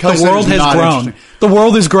has grown. The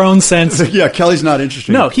world has grown since. Yeah, Kelly's not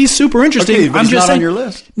interesting. No, he's super interesting. Okay, but I'm he's just not saying, on your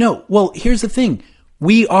list. No, well, here's the thing.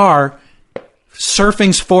 We are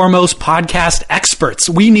surfing's foremost podcast experts.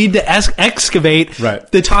 We need to excavate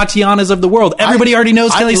the Tatianas of the world. Everybody already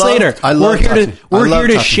knows Kelly Slater. We're here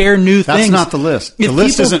to share new things. That's not the list. The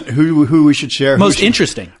list isn't who we should share. Most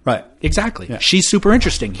interesting. Right. Exactly. Yeah. She's super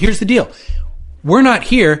interesting. Here's the deal. We're not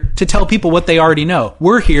here to tell people what they already know.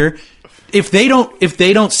 We're here if they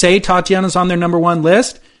don't say Tatiana's on their number 1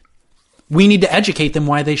 list, we need to educate them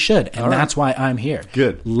why they should. And that's why I'm here.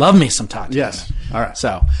 Good. Love me some Tatiana. Yes. All right.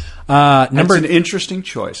 So, that's an interesting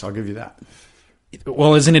choice. I'll give you that.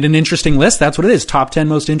 Well, isn't it an interesting list? That's what it is. Top 10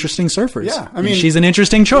 most interesting surfers. Yeah. I mean, she's an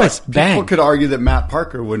interesting choice. Yeah, Bang. People could argue that Matt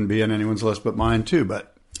Parker wouldn't be on anyone's list but mine too,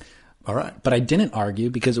 but all right. But I didn't argue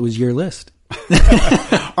because it was your list.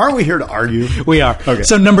 Aren't we here to argue? We are. Okay.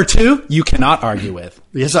 So number 2, you cannot argue with.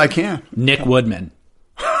 Yes, I can. Nick Woodman.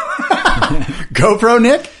 GoPro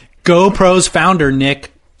Nick? GoPro's founder,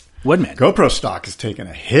 Nick Woodman. GoPro stock is taking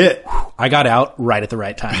a hit. I got out right at the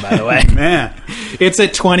right time, by the way. Man. It's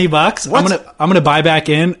at $20. I'm gonna buy back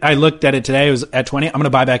in. I looked at it today. It was at 20. I'm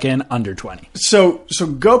gonna buy back in under 20. So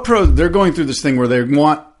GoPro, they're going through this thing where they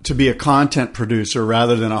want to be a content producer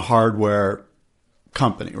rather than a hardware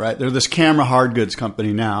company, right? They're this camera hard goods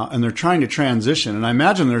company now, and they're trying to transition. And I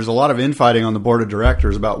imagine there's a lot of infighting on the board of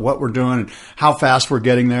directors about what we're doing and how fast we're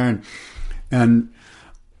getting there. And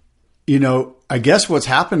you know, I guess what's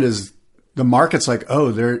happened is the market's like,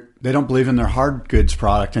 oh, they don't believe in their hard goods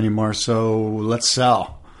product anymore, so let's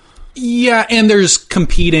sell. Yeah, and there's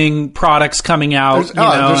competing products coming out.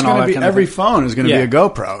 There's going to be every phone is going to be a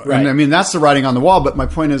GoPro, right. And I mean that's the writing on the wall. But my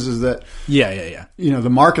point is that yeah. You know, the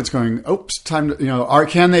market's going. Oops, time to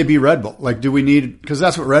can they be Red Bull? Like, do we need? Because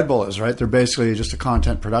that's what Red Bull is, right? They're basically just a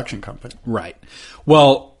content production company, right?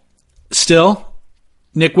 Well, still,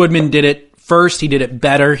 Nick Woodman did it first. He did it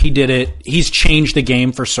better. He's changed the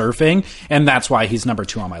game for surfing, and that's why he's number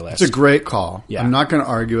 2 on my list. It's a great call. Yeah. I'm not going to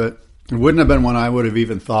argue it. It wouldn't have been one I would have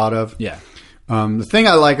even thought of. Yeah. The thing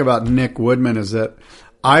I like about Nick Woodman is that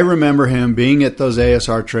I remember him being at those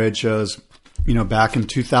ASR trade shows, back in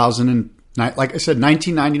 2009, like I said,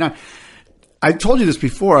 1999. I told you this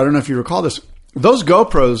before. I don't know if you recall this. Those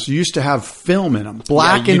GoPros used to have film in them,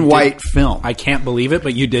 black and white film. I can't believe it,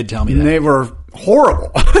 but you did tell me that. And they were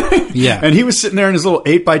horrible. Yeah. And he was sitting there in his little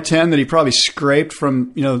 8x10 that he probably scraped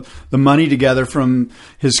from, the money together from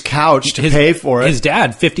his couch to pay for it. His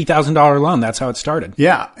dad, $50,000 loan. That's how it started.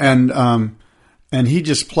 Yeah. And he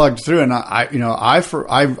just plugged through. And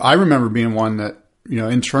I remember being one that,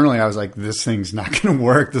 internally I was like, this thing's not going to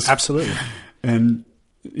work. Absolutely. And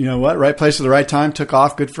you know what? Right place at the right time, took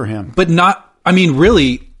off. Good for him. But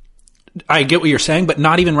really, I get what you're saying, but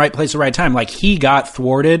not even right place at the right time. Like, he got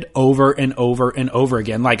thwarted over and over and over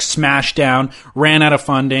again. Like, smashed down, ran out of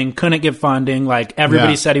funding, couldn't get funding. Like,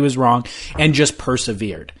 everybody said he was wrong, and just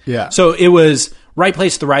persevered. Yeah. So it was right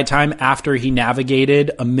place at the right time after he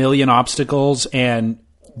navigated a million obstacles and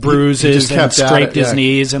bruises and scraped his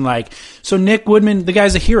knees. And so Nick Woodman, the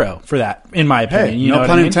guy's a hero for that, in my opinion. Hey, no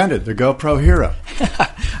pun intended. The GoPro hero.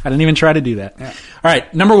 I didn't even try to do that. Yeah. All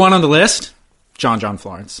right. Number 1 on the list, John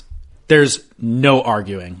Florence. There's no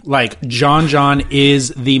arguing. Like, John is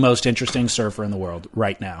the most interesting surfer in the world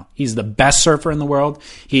right now. He's the best surfer in the world.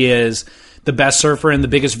 He is the best surfer in the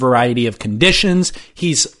biggest variety of conditions.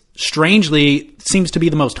 He's strangely seems to be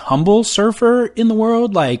the most humble surfer in the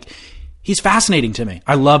world. Like, he's fascinating to me.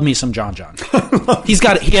 I love me some John.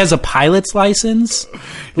 He has a pilot's license.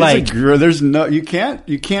 You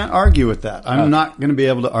can't argue with that. I'm not going to be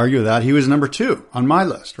able to argue with that. He was number 2 on my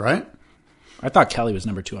list, right? I thought Kelly was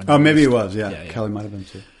number 2 on your list. Maybe he was. Yeah. Kelly might have been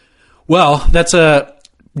 2. Well, that's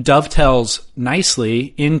dovetails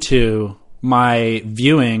nicely into my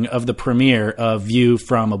viewing of the premiere of View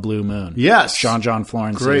from a Blue Moon. Yes. John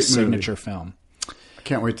Florence's signature film. I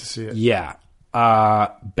can't wait to see it. Yeah.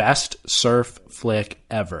 Best surf flick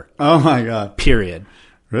ever. Oh my God. Period.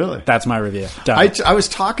 Really? That's my review. Done. I was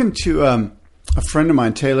talking to a friend of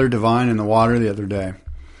mine, Taylor Devine, in the water the other day.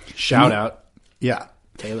 Shout out. Yeah.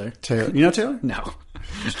 Taylor. You know Taylor? No.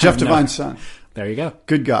 It's Jeff Devine's son. There you go.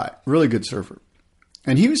 Good guy. Really good surfer.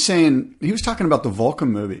 And he was talking about the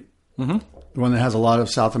Vulcan movie. Mm-hmm. The one that has a lot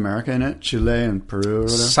of South America in it, Chile and Peru or whatever.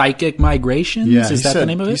 Psychic Migrations? Yeah. Is that the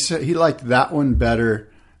name of it? He said he liked that one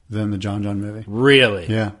better than the John movie. Really?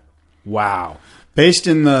 Yeah. Wow. Based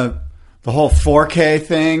in the whole 4K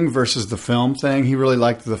thing versus the film thing. He really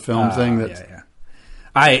liked the film thing. Yeah.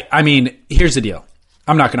 I mean, here's the deal.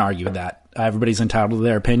 I'm not going to argue with that. Everybody's entitled to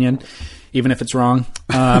their opinion, even if it's wrong.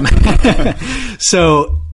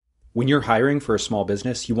 So when you're hiring for a small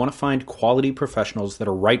business, you want to find quality professionals that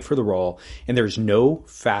are right for the role, and there's no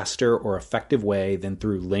faster or effective way than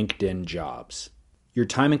through LinkedIn Jobs. Your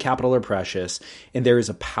time and capital are precious, and there is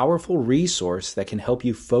a powerful resource that can help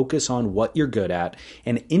you focus on what you're good at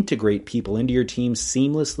and integrate people into your team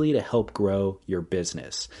seamlessly to help grow your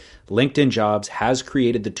business. LinkedIn Jobs has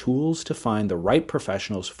created the tools to find the right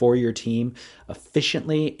professionals for your team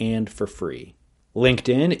efficiently and for free.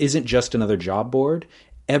 LinkedIn isn't just another job board.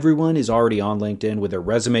 Everyone is already on LinkedIn with their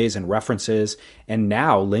resumes and references, and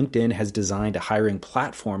now LinkedIn has designed a hiring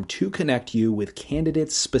platform to connect you with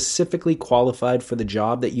candidates specifically qualified for the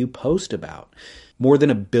job that you post about. More than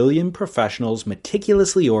 1 billion professionals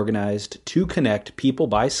meticulously organized to connect people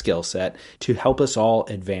by skill set to help us all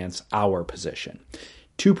advance our position.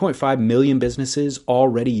 2.5 million businesses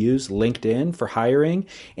already use LinkedIn for hiring,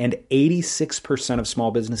 and 86% of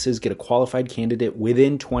small businesses get a qualified candidate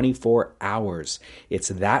within 24 hours. It's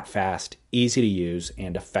that fast, easy to use,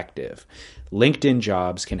 and effective. LinkedIn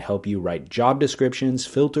Jobs can help you write job descriptions,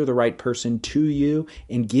 filter the right person to you,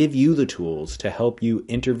 and give you the tools to help you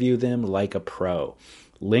interview them like a pro.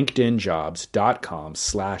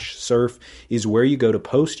 LinkedInjobs.com/surf is where you go to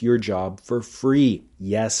post your job for free.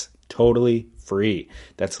 Yes, totally free.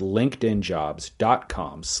 That's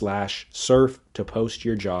LinkedInjobs.com/surf to post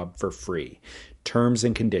your job for free. Terms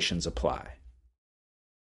and conditions apply.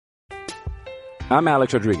 I'm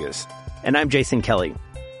Alex Rodriguez. And I'm Jason Kelly.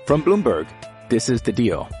 From Bloomberg, this is The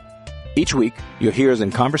Deal. Each week, you'll hear us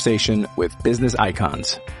in conversation with business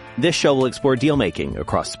icons. This show will explore deal-making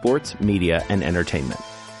across sports, media, and entertainment.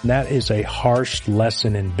 That is a harsh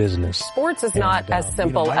lesson in business. Sports is not as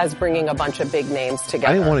simple as bringing a bunch of big names together.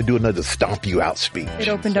 I didn't want to do another stomp you out speech. It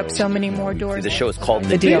opened up so many more doors. The show is called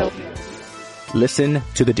The Deal. Listen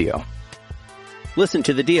to The Deal. Listen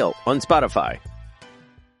to The Deal on Spotify.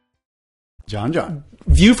 John.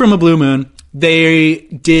 View from a Blue Moon, they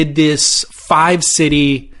did this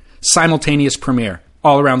 5-city simultaneous premiere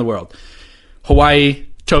all around the world. Hawaii,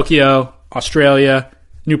 Tokyo, Australia,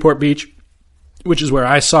 Newport Beach, which is where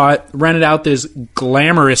I saw it. Rented out this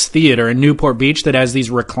glamorous theater in Newport Beach that has these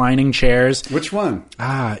reclining chairs. Which one?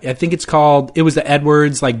 I think it's called, it was the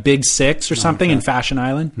Edwards like Big Six or something in Fashion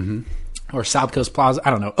Island. Mm-hmm. Or South Coast Plaza. I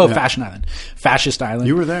don't know. Oh, yeah. Fashion Island. Fascist Island.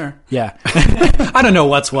 You were there. Yeah. I don't know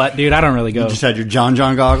what's what, dude. I don't really go. You just had your John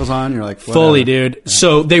goggles on. You're like, whatever. Fully, dude. Yeah.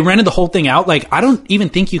 So they rented the whole thing out. Like, I don't even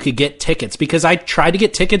think you could get tickets because I tried to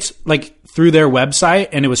get tickets like through their website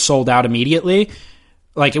and it was sold out immediately.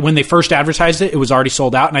 Like when they first advertised it, it was already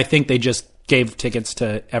sold out. And I think they just gave tickets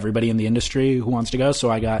to everybody in the industry who wants to go. So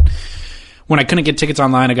when I couldn't get tickets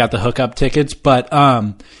online, I got the hookup tickets. But,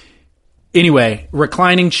 anyway,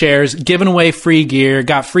 reclining chairs, giving away free gear,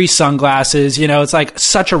 got free sunglasses. You know, it's like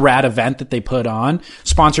such a rad event that they put on,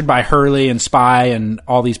 sponsored by Hurley and Spy and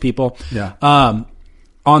all these people. Yeah.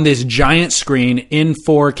 On this giant screen in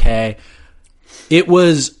 4K. It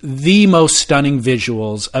was the most stunning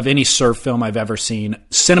visuals of any surf film I've ever seen.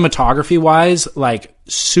 Cinematography wise, like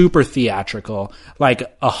super theatrical,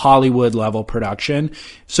 like a Hollywood level production.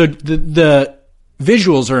 So the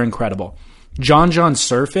visuals are incredible. John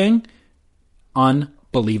surfing,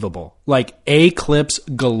 unbelievable. Like A-clips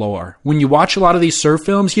galore. When you watch a lot of these surf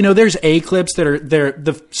films, you know, there's A-clips that are there.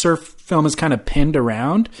 The surf film is kind of pinned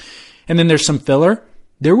around and then there's some filler.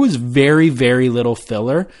 There was very, very little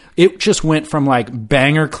filler. It just went from like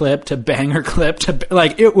banger clip to banger clip to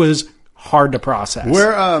like, it was hard to process.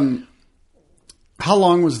 How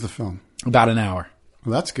long was the film? About an hour.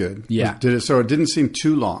 Well, that's good. Yeah. So it didn't seem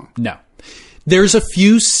too long. No. There's a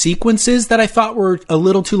few sequences that I thought were a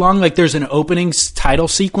little too long. Like there's an opening title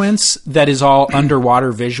sequence that is all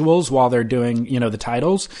underwater visuals while they're doing, you know, the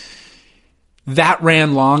titles. That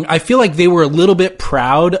ran long. I feel like they were a little bit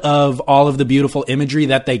proud of all of the beautiful imagery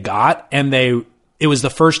that they got. And it was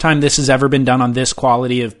the first time this has ever been done on this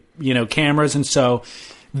quality of, you know, cameras. And so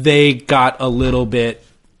they got a little bit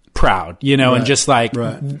proud, you know, and just like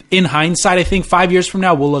in hindsight, I think 5 years from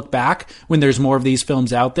now, we'll look back when there's more of these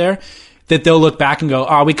films out there that they'll look back and go,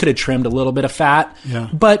 oh, we could have trimmed a little bit of fat. Yeah.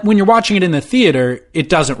 But when you're watching it in the theater, it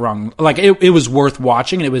doesn't run. Like it was worth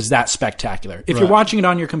watching and it was that spectacular. If you're watching it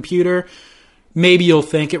on your computer, maybe you'll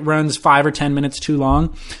think it runs 5 or 10 minutes too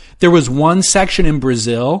long. There was one section in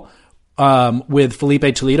Brazil with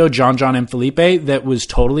Felipe Toledo, John and Felipe, that was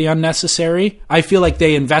totally unnecessary. I feel like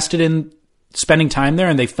they invested in spending time there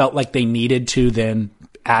and they felt like they needed to then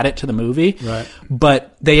add it to the movie. Right.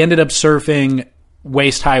 But they ended up surfing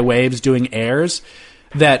waist-high waves doing airs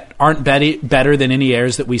that aren't better than any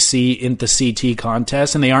airs that we see in the CT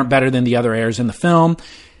contest, and they aren't better than the other airs in the film.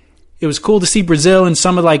 It was cool to see Brazil, and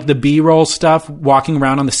some of like the B-roll stuff, walking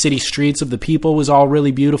around on the city streets of the people was all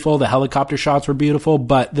really beautiful. The helicopter shots were beautiful,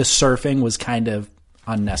 but the surfing was kind of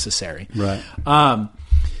unnecessary. Right.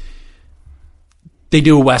 They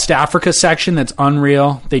do a West Africa section that's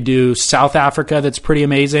unreal. They do South Africa that's pretty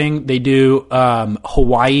amazing. They do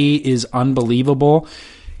Hawaii is unbelievable.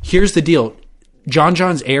 Here's the deal. John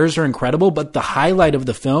John's airs are incredible, but the highlight of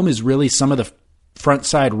the film is really some of the front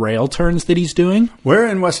side rail turns that he's doing. Where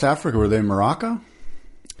in West Africa? Were they in Morocco?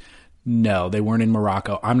 No, they weren't in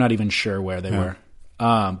Morocco. I'm not even sure where they were.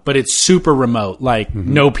 But it's super remote, like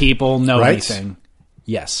no people, no anything.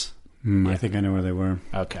 Yes. I think I know where they were.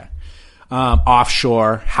 Okay.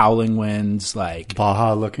 Offshore, howling winds, like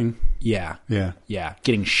Baja looking. Yeah. Yeah. Yeah.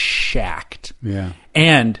 Getting shacked. Yeah.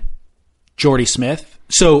 And Jordy Smith.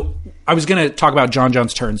 So I was going to talk about John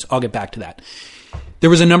John's turns. I'll get back to that. There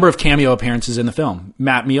was a number of cameo appearances in the film.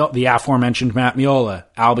 The aforementioned Matt Miola,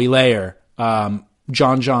 Albie Layer,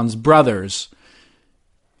 John John's brothers.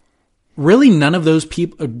 Really none of those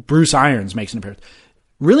people, Bruce Irons makes an appearance.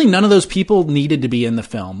 Really none of those people needed to be in the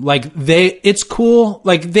film. Like it's cool.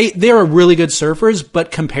 Like they're really good surfers,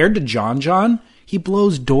 but compared to John, he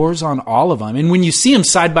blows doors on all of them. And when you see them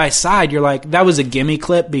side by side, you're like, that was a gimme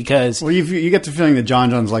clip because... Well, you get the feeling that John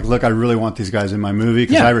John's like, look, I really want these guys in my movie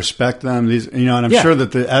because I respect them. And I'm sure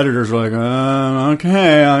that the editors were like,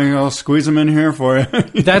 okay, I'll squeeze them in here for you.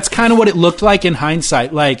 That's kind of what it looked like in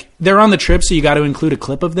hindsight. Like, they're on the trip, so you got to include a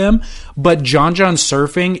clip of them. But John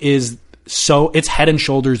surfing is it's head and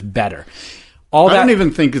shoulders better. I don't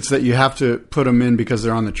even think it's that you have to put them in because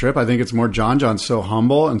they're on the trip. I think it's more John's so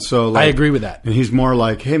humble and so like, I agree with that. And he's more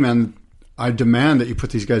like, hey man, I demand that you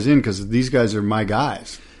put these guys in because these guys are my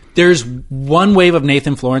guys. There's one wave of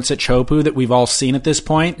Nathan Florence at Chopu that we've all seen at this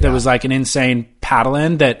point that was like an insane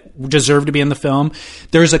paddle-in that deserved to be in the film.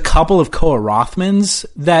 There's a couple of Koa Rothmans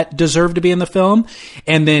that deserve to be in the film.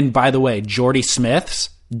 And then, by the way, Jordy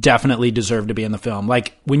Smith's definitely deserve to be in the film.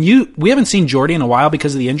 Like we haven't seen Jordy in a while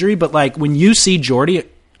because of the injury, but like when you see Jordy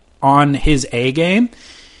on his A game,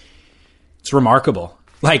 it's remarkable.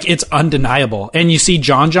 Like it's undeniable. And you see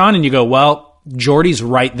John and you go, well, Jordy's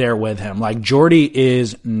right there with him. Like Jordy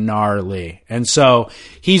is gnarly. And so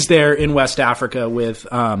he's there in West Africa with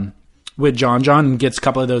John and gets a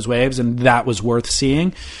couple of those waves, and that was worth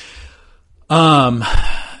seeing.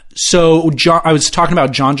 So I was talking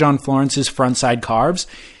about John Florence's frontside carves.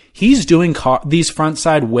 He's doing these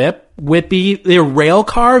frontside whippy. They're rail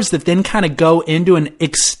carves that then kind of go into an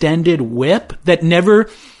extended whip that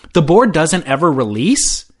the board doesn't ever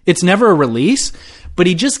release. It's never a release, but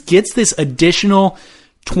he just gets this additional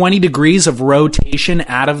 20 degrees of rotation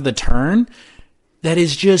out of the turn that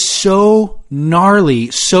is just so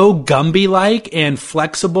gnarly, so Gumby-like and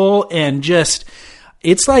flexible and just...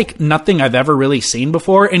 It's like nothing I've ever really seen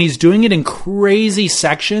before, and he's doing it in crazy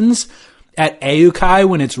sections at Aukai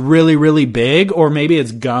when it's really, really big, or maybe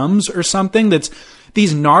it's gums or something. That's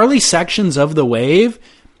these gnarly sections of the wave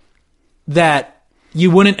that you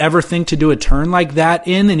wouldn't ever think to do a turn like that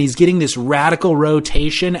in, and he's getting this radical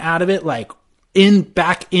rotation out of it, like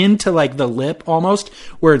back into like the lip almost,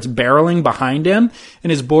 where it's barreling behind him, and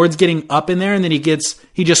his board's getting up in there, and then he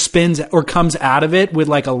just spins or comes out of it with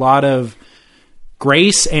like a lot of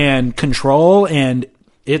grace and control, and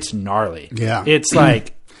it's gnarly. Yeah. It's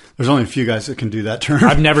like... There's only a few guys that can do that turn.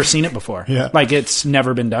 I've never seen it before. Yeah. Like, it's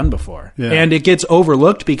never been done before. Yeah. And it gets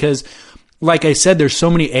overlooked because, like I said, there's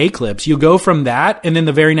so many A clips. You go from that, and then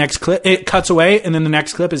the very next clip, it cuts away, and then the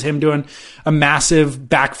next clip is him doing a massive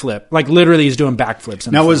backflip. Like, literally, he's doing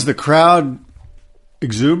backflips. Now, was the crowd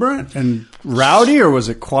exuberant and rowdy, or was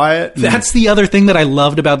it quiet? That's the other thing that I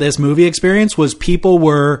loved about this movie experience was people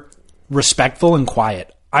were... respectful and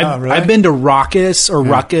quiet. I've been to Ruckus,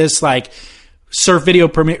 like surf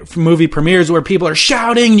video movie premieres where people are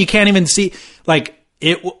shouting. You can't even see. Like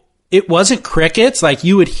it wasn't crickets. Like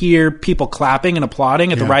you would hear people clapping and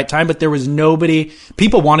applauding at the right time, but there was nobody.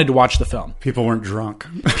 People wanted to watch the film. People weren't drunk.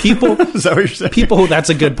 People. Is that what you're saying? People. That's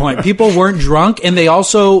a good point. People weren't drunk, and they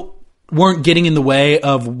also weren't getting in the way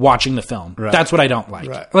of watching the film. Right. That's what I don't like.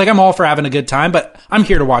 Right. Like I'm all for having a good time, but I'm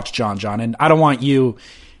here to watch John, and I don't want you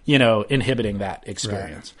inhibiting that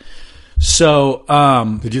experience. Right. So,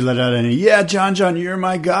 did you let out any, John, you're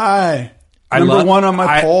my guy. Number one on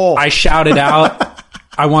my poll. I shouted out,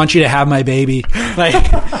 I want you to have my baby. Like,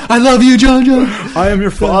 I love you, John John. I am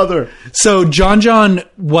your father. So John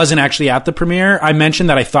wasn't actually at the premiere. I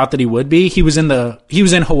mentioned that I thought that he would be. He was in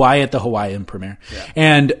Hawaii at the Hawaiian premiere. Yeah.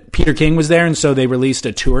 And Peter King was there, and so they released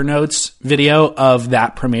a tour notes video of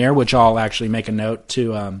that premiere, which I'll actually make a note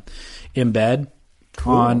to embed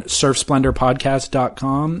on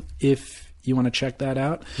surfsplendorpodcast.com if you want to check that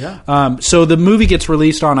out. Yeah. So the movie gets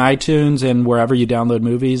released on iTunes and wherever you download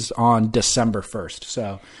movies on December 1st.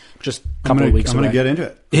 So just a couple of weeks away. I'm going to get into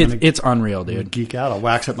it. It's unreal, dude. Geek out. I'll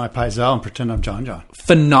wax up my Paizel and pretend I'm John John.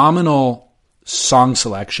 Phenomenal song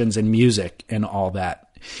selections and music and all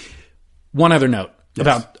that. One other note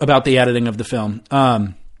about the editing of the film.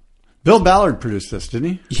 Bill Ballard produced this, didn't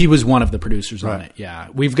he? He was one of the producers on it, yeah.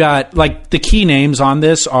 We've got, like, the key names on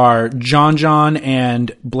this are John John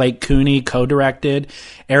and Blake Cooney co-directed.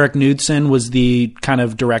 Eric Knudsen was the kind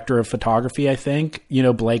of director of photography, I think. You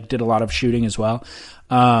know, Blake did a lot of shooting as well.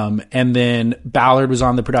 And then Ballard was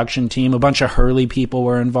on the production team. A bunch of Hurley people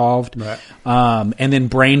were involved. Right. And then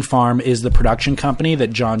Brain Farm is the production company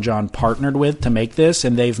that John John partnered with to make this,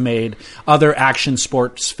 and they've made other action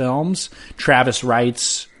sports films. Travis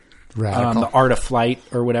Wright's The Art of Flight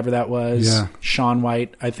or whatever that was. Yeah. Shaun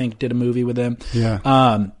White, I think, did a movie with him.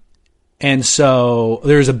 Yeah. And so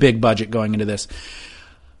there's a big budget going into this.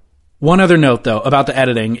 One other note, though, about the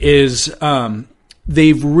editing is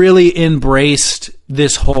they've really embraced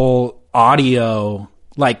this whole audio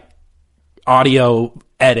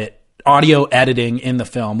editing in the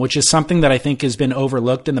film, which is something that I think has been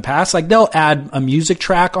overlooked in the past. Like, they'll add a music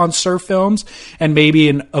track on surf films and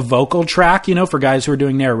maybe a vocal track, you know, for guys who are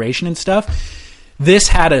doing narration and stuff. This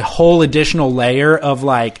had a whole additional layer of,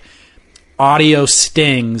 like, audio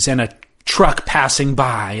stings and a truck passing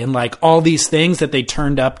by and, like, all these things that they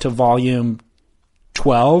turned up to volume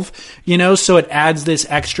 12, you know, so it adds this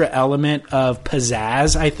extra element of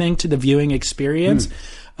pizzazz, I think, to the viewing experience.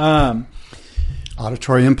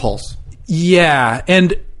 Auditory impulse. Yeah,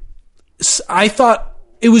 and I thought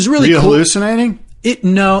it was really cool. Hallucinating?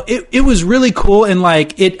 It was really cool, and,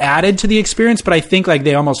 like, it added to the experience, but I think, like,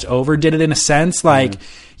 they almost overdid it in a sense. Like,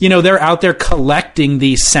 you know, they're out there collecting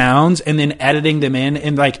these sounds and then editing them in,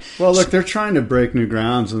 and, like... Well, look, they're trying to break new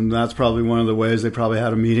grounds, and that's probably one of the ways they probably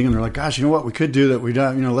had a meeting, and they're like, gosh, you know what, we could do that. We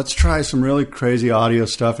don't, you know, let's try some really crazy audio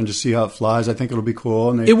stuff and just see how it flies. I think it'll be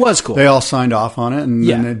cool. And it was cool. They all signed off on it, and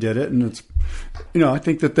then they did it, and it's... You know, I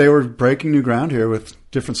think that they were breaking new ground here with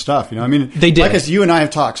different stuff. You know, I mean, they did. Like as you and I have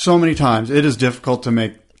talked so many times, it is difficult to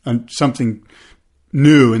make something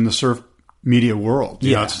new in the surf media world.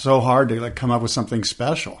 You know, it's so hard to, like, come up with something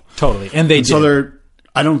special. Totally, and they did. So they're.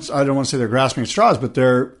 I don't want to say they're grasping at straws, but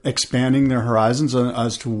they're expanding their horizons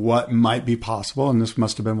as to what might be possible, and this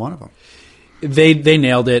must have been one of them. They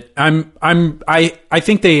nailed it. I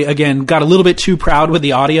think they, again, got a little bit too proud with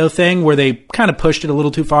the audio thing where they kind of pushed it a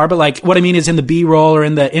little too far. But, like, what I mean is in the B-roll or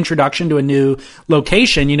in the introduction to a new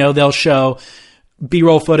location, you know, they'll show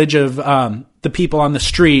B-roll footage of the people on the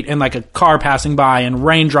street and, like, a car passing by and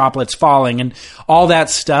rain droplets falling and all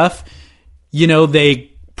that stuff. You know,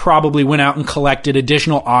 they probably went out and collected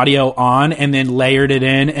additional audio on and then layered it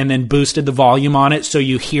in and then boosted the volume on it so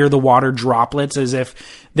you hear the water droplets as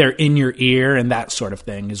if they're in your ear, and that sort of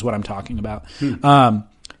thing is what I'm talking about.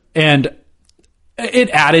 And it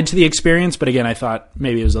added to the experience, but again, I thought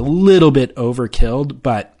maybe it was a little bit overkilled,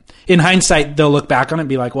 but in hindsight, they'll look back on it and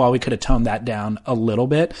be like, well, we could have toned that down a little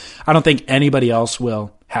bit. I don't think anybody else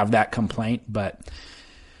will have that complaint, but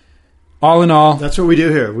all in all... That's what we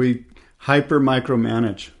do here. We hyper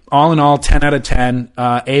micromanage. All in all, 10 out of 10,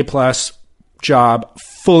 A+ job.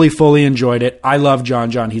 Fully enjoyed it. I love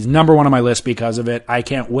John John. He's number one on my list because of it. I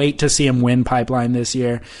can't wait to see him win Pipeline this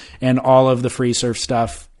year and all of the free surf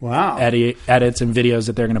stuff. Wow. Edits and videos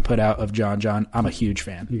that they're going to put out of John John. I'm a huge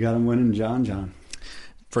fan. You got him winning John John.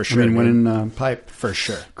 For sure. I mean, winning Pipe. For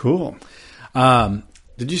sure. Cool.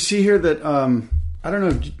 Did you see here that, I don't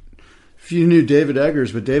know if you knew David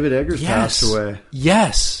Eggers, but David Eggers passed away.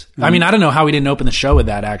 Yes. I mean, I don't know how we didn't open the show with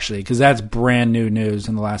that, actually, because that's brand new news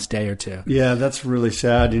in the last day or two. Yeah, that's really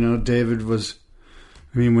sad. You know, David was,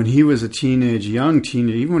 I mean, when he was a young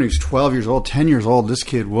teenager, even when he was 12 years old, 10 years old, this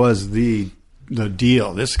kid was the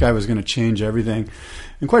deal. This guy was going to change everything.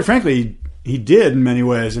 And quite frankly, he did in many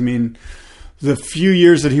ways. I mean, the few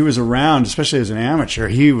years that he was around, especially as an amateur,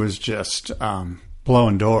 he was just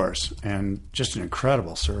blowing doors and just an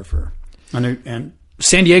incredible surfer. And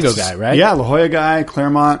San Diego guy, right? Yeah, La Jolla guy,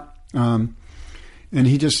 Claremont. And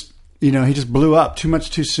he just, you know, he just blew up too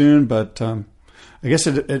much too soon. But I guess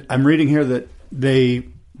I'm reading here that they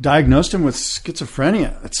diagnosed him with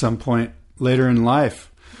schizophrenia at some point later in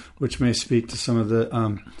life, which may speak to some of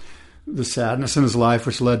the the sadness in his life,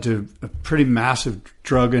 which led to a pretty massive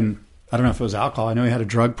drug and I don't know if it was alcohol. I know he had a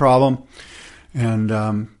drug problem.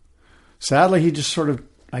 And sadly, he just sort of,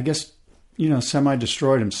 I guess,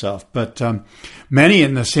 semi-destroyed himself. But many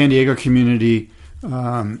in the San Diego community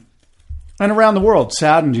and around the world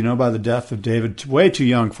saddened, by the death of David, way too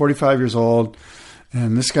young, 45 years old.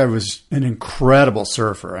 And this guy was an incredible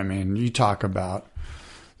surfer. I mean, you talk about,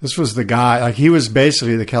 this was the guy, like he was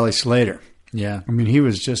basically the Kelly Slater. Yeah. I mean, he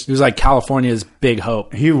was like California's big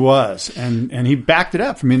hope. He was. And he backed it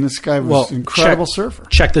up. I mean, this guy was an incredible surfer.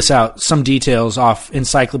 Check this out. Some details off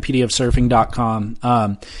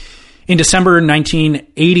encyclopediaofsurfing.com. In December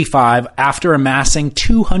 1985, after amassing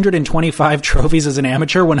 225 trophies as an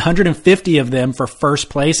amateur, 150 of them for first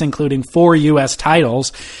place, including 4 U.S.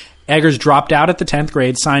 titles, Eggers dropped out at the 10th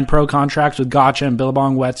grade, signed pro contracts with Gotcha and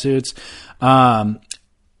Billabong Wetsuits, and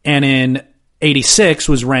in 86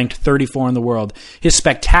 was ranked 34 in the world. His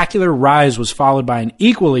spectacular rise was followed by an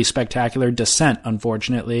equally spectacular descent,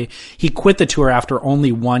 unfortunately. He quit the tour after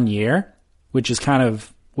only 1 year, which is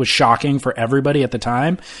was shocking for everybody at the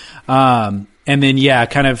time. And then,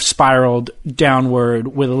 kind of spiraled downward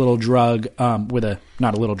with a little drug, not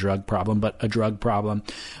a little drug problem, but a drug problem.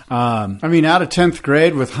 I mean, out of 10th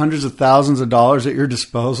grade with hundreds of thousands of dollars at your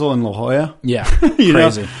disposal in La Jolla. Yeah.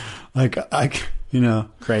 Crazy.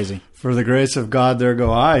 Crazy. For the grace of God, there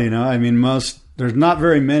go I, I mean, there's not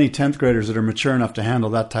very many 10th graders that are mature enough to handle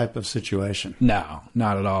that type of situation. No,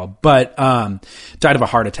 not at all. But died of a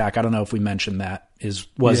heart attack. I don't know if we mentioned that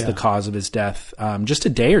was the cause of his death just a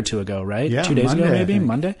day or two ago, right? Yeah, 2 days Monday, ago, maybe?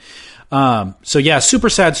 Monday? Super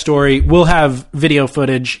sad story. We'll have video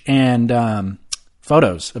footage and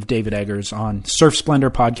photos of David Eggers on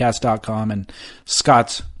surfsplendorpodcast.com and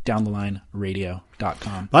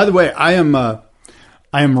scottsdownthelineradio.com. By the way, I am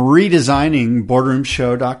redesigning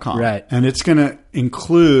boardroomshow.com. Right. And it's going to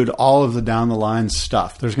include all of the down the line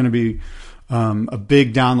stuff. There's going to be a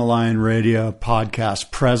big down the line radio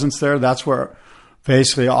podcast presence there. That's where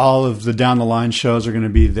basically all of the down the line shows are going to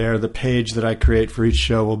be there. The page that I create for each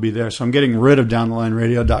show will be there. So I'm getting rid of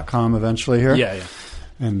downthelineradio.com eventually here. Yeah.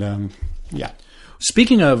 And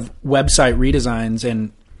speaking of website redesigns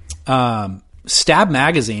and Stab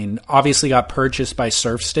Magazine obviously got purchased by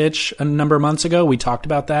Surf Stitch a number of months ago. We talked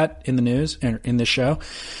about that in the news and in this show.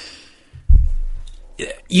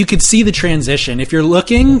 You could see the transition. If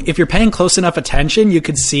you're paying close enough attention, you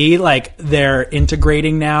could see like they're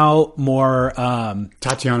integrating now more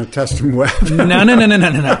Tatiana Teston Web.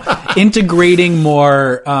 No. Integrating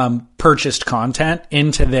more purchased content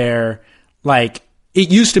into their, like, it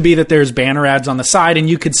used to be that there's banner ads on the side and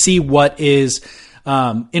you could see what is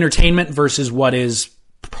entertainment versus what is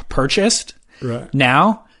purchased. Right.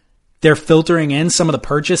 Now they're filtering in some of the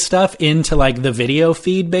purchase stuff into like the video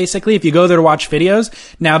feed. Basically, if you go there to watch videos,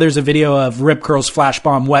 now there's a video of Rip Curl's Flash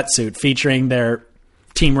Bomb wetsuit featuring their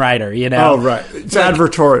team rider. Oh, right. It's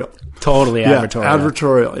advertorial. Totally advertorial.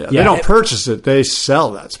 Advertorial. Yeah. They don't purchase it; they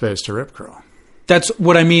sell that space to Rip Curl. That's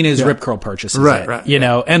what I mean is Rip Curl purchases it. Right. You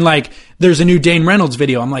know, and like there's a new Dane Reynolds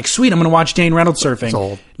video. I'm like, sweet, I'm going to watch Dane Reynolds surfing. It's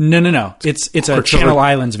old. No. It's a Channel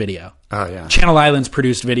Islands video. Oh, yeah. Channel Islands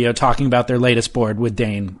produced video talking about their latest board with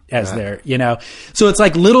Dane as their, So it's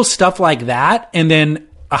like little stuff like that and then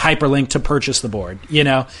a hyperlink to purchase the board,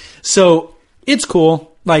 So it's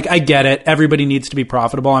cool. Like, I get it. Everybody needs to be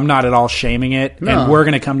profitable. I'm not at all shaming it. No. And we're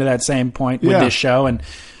going to come to that same point with this show. And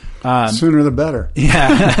sooner the better.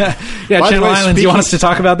 Yeah. Channel Islands, you want us to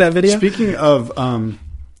talk about that video? Speaking of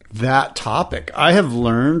that topic, I have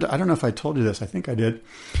learned, I don't know if I told you this, I think I did,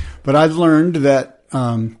 but I've learned that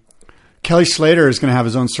Kelly Slater is going to have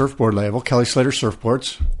his own surfboard label, Kelly Slater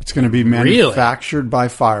Surfboards. It's going to be manufactured by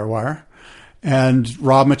Firewire. And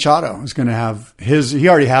Rob Machado is going to have he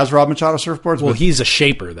already has Rob Machado surfboards. Well, he's a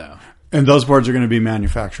shaper, though. And those boards are going to be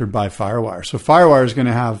manufactured by Firewire. So Firewire is going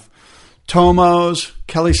to have Tomos,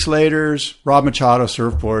 Kelly Slater's, Rob Machado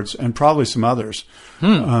surfboards, and probably some others.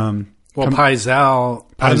 Paisel,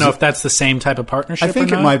 I don't know if that's the same type of partnership. I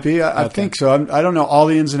think it might be. I think so. I don't know all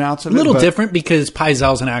the ins and outs of it. A little different because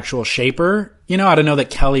Paisel's an actual shaper. I don't know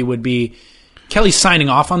that Kelly would be. Kelly's signing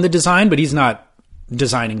off on the design, but he's not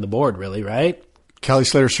designing the board, really, right? Kelly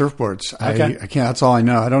Slater surfboards. Okay. I can't. That's all I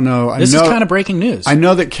know. I don't know. This is kind of breaking news. I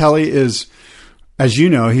know that Kelly is, as you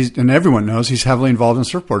know, and everyone knows, he's heavily involved in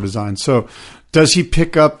surfboard design. So, does he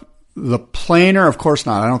pick up the planer? Of course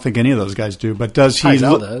not. I don't think any of those guys do. But does he?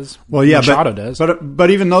 Paisel does. Well, yeah, Machado does.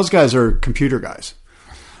 But even those guys are computer guys.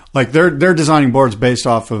 Like they're designing boards based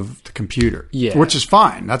off of the computer, which is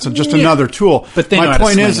fine. That's just another tool. But my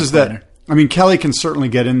point is that Kelly can certainly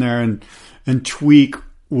get in there and tweak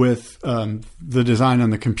with the design on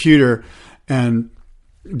the computer, and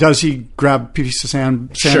does he grab a piece of sanding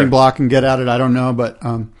Sure. block and get at it? I don't know, but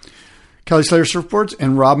Kelly Slater Surfboards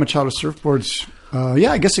and Rob Machado Surfboards.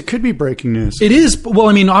 I guess it could be breaking news. It is. Well,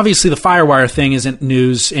 I mean, obviously the Firewire thing isn't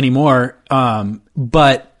news anymore,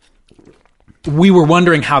 but we were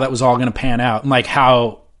wondering how that was all going to pan out, and like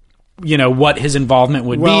how, what his involvement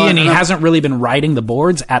would be, and he hasn't really been riding the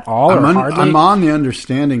boards at all, or hardly. I'm on the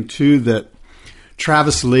understanding too that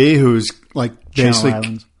Travis Lee, who's like basically,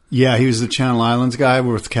 Islands. yeah, he was the Channel Islands guy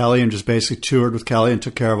with Kelly and just basically toured with Kelly and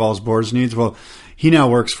took care of all his boards needs. Well, he now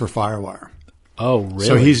works for Firewire. Oh, really?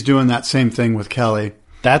 So he's doing that same thing with Kelly.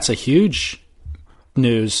 That's a huge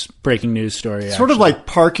breaking news story. Sort of like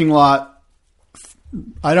parking lot.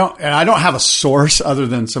 I don't have a source other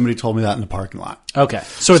than somebody told me that in the parking lot. Okay.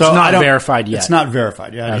 So it's not verified yet. It's not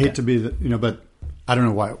verified. Yeah. I Okay. hate to be but I don't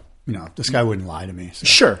know why, this guy wouldn't lie to me. So.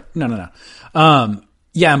 Sure. No.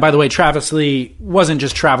 Yeah. And by the way, Travis Lee wasn't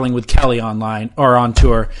just traveling with Kelly online or on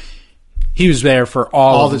tour. He was there for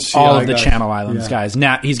all of the guys. Channel Islands Yeah.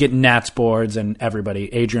 guys. He's getting Nat's boards and everybody.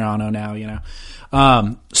 Adriano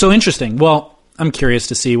now, So interesting. Well, I'm curious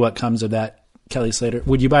to see what comes of that Kelly Slater.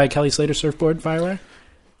 Would you buy a Kelly Slater surfboard, Firewire?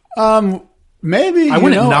 Maybe. I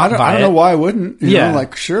wouldn't I don't know why I wouldn't. You know,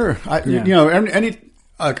 sure. I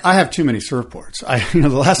have too many surfboards. The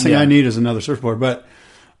last thing I need is another surfboard, but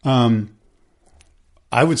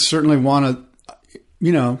I would certainly want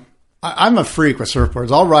to, I'm a freak with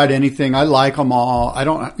surfboards. I'll ride anything. I like them all. I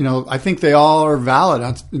don't, I think they all are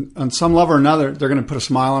valid on some level or another. They're going to put a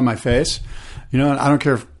smile on my face, and I don't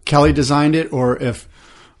care if Kelly designed it or if,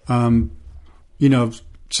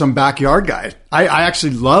 some backyard guy. I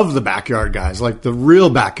actually love the backyard guys, like the real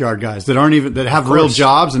backyard guys that have real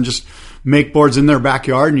jobs and just make boards in their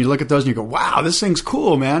backyard. And you look at those and you go, wow, this thing's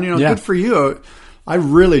cool, man. Good for you. I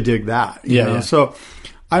really dig that. You know? So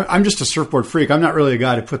I'm just a surfboard freak. I'm not really a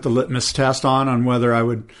guy to put the litmus test on whether I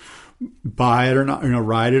would buy it or not,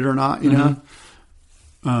 ride it or not,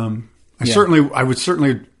 I would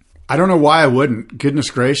certainly, I don't know why I wouldn't. Goodness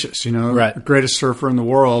gracious, Right. Greatest surfer in the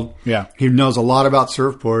world. Yeah. He knows a lot about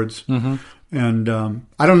surfboards. Mm-hmm. And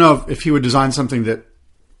I don't know if he would design something that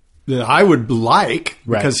I would like,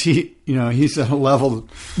 because he's at a level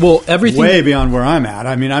way beyond where I'm at.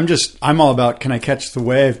 I mean, I'm all about, can I catch the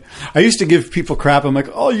wave? I used to give people crap. I'm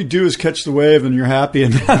like, all you do is catch the wave and you're happy.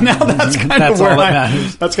 And now that's kind of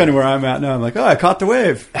where I'm at now. I'm like, I caught the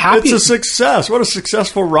wave. It's a success. What a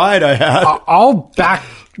successful ride I had. I'll back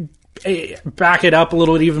it up a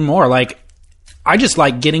little bit even more. Like, I just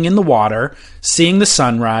like getting in the water, seeing the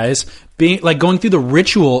sunrise, being like going through the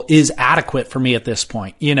ritual is adequate for me at this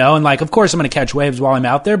point, and like, of course I'm going to catch waves while I'm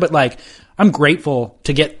out there, but like, I'm grateful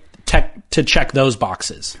to get to check those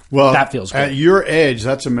boxes. Well, that feels good. At your age,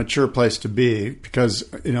 that's a mature place to be, because,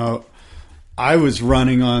 I was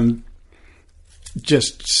running on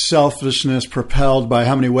just selfishness propelled by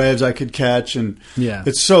how many waves I could catch. And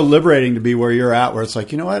it's so liberating to be where you're at, where it's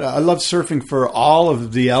like, you know what? I love surfing for all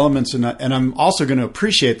of the elements, and I'm also going to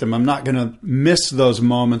appreciate them. I'm not going to miss those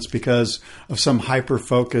moments because of some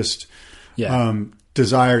hyper-focused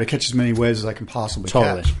desire to catch as many waves as I can possibly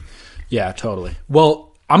catch. Yeah, totally.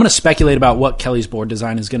 Well, I'm going to speculate about what Kelly's board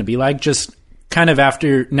design is going to be like, just kind of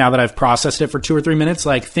after, now that I've processed it for 2 or 3 minutes,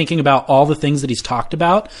 like thinking about all the things that he's talked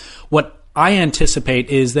about. What I anticipate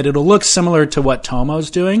is that it'll look similar to what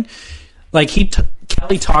Tomo's doing. Like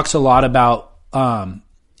Kelly talks a lot about,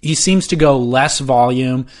 he seems to go less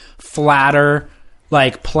volume, flatter,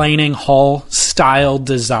 like planing hull style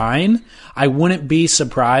design. I wouldn't be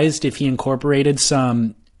surprised if he incorporated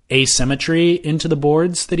some asymmetry into the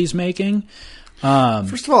boards that he's making.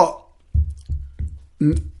 First of all,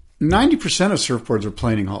 90% of surfboards are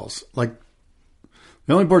planing hulls. Like,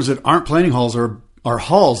 the only boards that aren't planing hulls are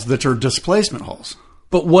hulls that are displacement hulls.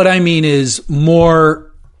 But what I mean is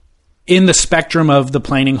more in the spectrum of the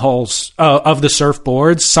planing hulls of the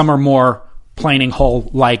surfboards. Some are more planing hull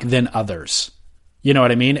like than others. You know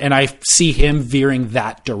what I mean? And I see him veering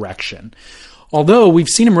that direction. Although we've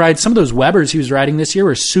seen him ride some of those Webers he was riding this year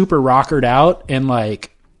were super rockered out and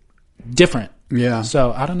like different. Yeah.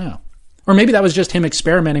 So I don't know. Or maybe that was just him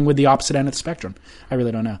experimenting with the opposite end of the spectrum. I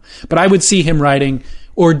really don't know. But I would see him riding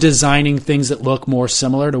or designing things that look more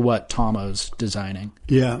similar to what Tomo's designing.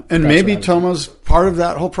 Yeah. And maybe Tomo's part of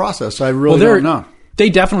that whole process. I really don't know.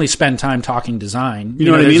 They definitely spend time talking design. You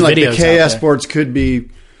know what I mean? Like the KS boards could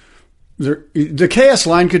be... The KS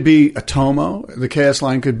line could be a Tomo. The KS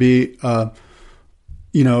line could be, a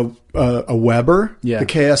Weber. Yeah.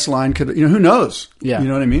 The KS line could... who knows? Yeah. You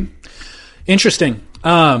know what I mean? Interesting.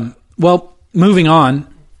 Well, moving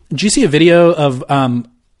on. Did you see a video of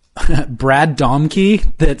Brad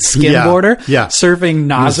Domke, that skimboarder, surfing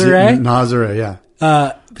Nazare? Nazare, yeah.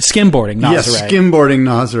 skimboarding Nazare. Yes, skimboarding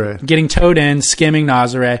Nazare. Getting towed in, skimming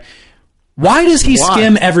Nazare. Why does he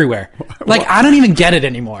skim everywhere? Like, I don't even get it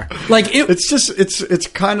anymore. Like, it's just, it's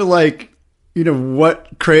kind of like, you know,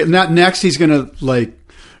 next he's going to, like,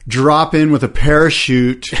 drop in with a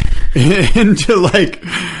parachute into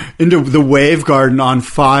the wave garden on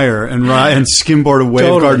fire and skimboard a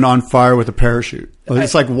wave garden on fire with a parachute.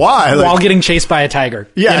 It's like, why? While getting chased by a tiger.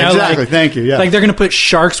 Yeah, you know, exactly. Thank you. Yeah. Like, they're going to put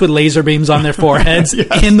sharks with laser beams on their foreheads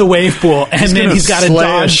in the wave pool, and then he's got to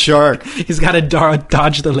dodge a shark. He's got to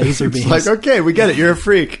dodge the laser beams. It's like, okay, we get it. You're a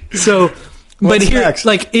freak. So, but here, next?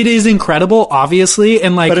 like, it is incredible, obviously,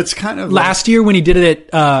 and like, but it's kind of last year when he did it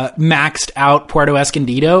at maxed out Puerto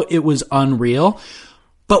Escondido, it was unreal.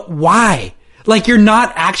 But why? Like, you're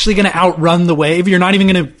not actually going to outrun the wave. You're not even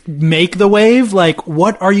going to make the wave. Like,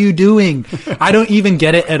 what are you doing? I don't even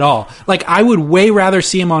get it at all. Like, I would way rather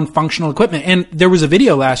see him on functional equipment. And there was a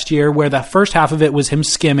video last year where the first half of it was him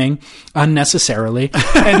skimming unnecessarily.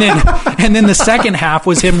 And then the second half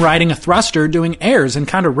was him riding a thruster doing airs and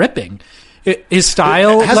kind of ripping. His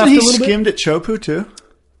style hasn't left he a little skimmed bit. at Chopu too?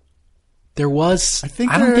 There was, I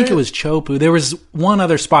don't think it was Chopu. There was one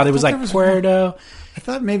other spot. It was like Puerto. I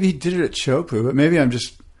thought maybe he did it at Chopu, but maybe I'm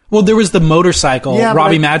just... Well, there was the motorcycle,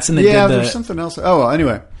 Robbie Madsen that did the... Yeah, there's something else. Oh, well,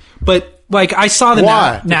 anyway. But, like, I saw the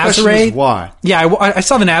Nazare... Why? Yeah, I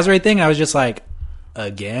saw the Nazare thing. I was just like,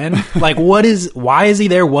 again? Like, why is he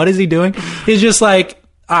there? What is he doing? He's just like,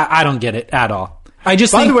 I don't get it at all. By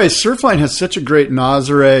the way, Surfline has such a great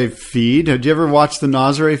Nazare feed. Have you ever watched the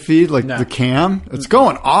Nazare feed? Like the cam? It's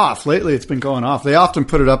going off. Lately, it's been going off. They often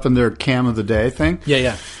put it up in their cam of the day thing.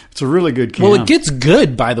 Yeah. It's a really good cam. Well, it gets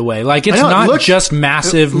good, by the way. Like, it's not just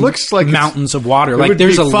massive mountains of water. Like,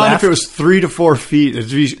 there's a left. It would be fun if it was 3 to 4 feet.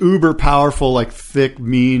 It'd be uber powerful, like thick,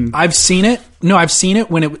 mean. I've seen it. No, I've seen it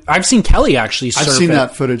I've seen Kelly actually surf I've seen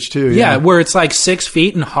that footage too. Yeah, where it's like 6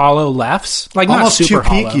 feet and hollow lefts. Like, almost not super too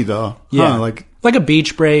peaky hollow. though. Yeah, like a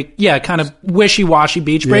beach break. Yeah, kind of wishy-washy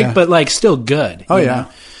beach break, but like still good. Oh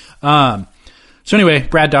yeah. Know? So anyway,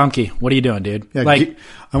 Brad Donkey, what are you doing, dude? Yeah, like,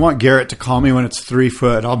 I want Garrett to call me when it's 3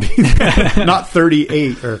 foot. I'll be not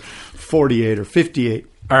 38 or 48 or 58.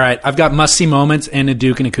 All right, I've got must-see moments and a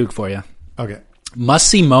Duke and a Kook for you. Okay.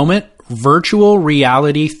 Must-see moment, virtual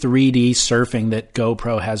reality 3D surfing that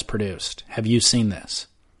GoPro has produced. Have you seen this?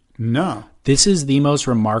 No. This is the most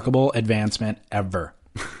remarkable advancement ever.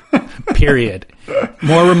 Period.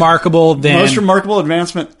 More remarkable than... Most remarkable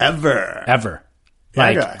advancement ever. Ever.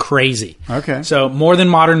 Like, crazy. Okay. So more than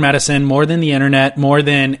modern medicine, more than the internet, more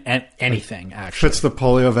than anything, actually. Puts the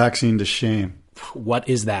polio vaccine to shame. What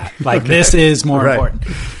is that? Like, this is more important.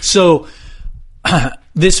 So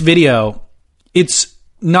this video, it's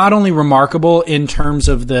not only remarkable in terms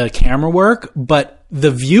of the camera work, but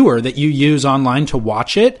the viewer that you use online to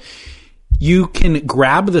watch it, you can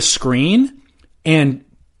grab the screen and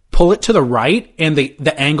pull it to the right, and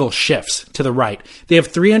the angle shifts to the right. They have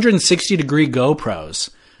 360-degree GoPros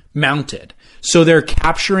mounted. So they're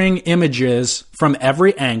capturing images from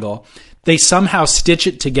every angle. They somehow stitch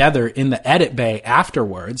it together in the edit bay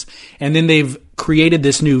afterwards. And then they've created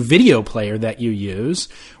this new video player that you use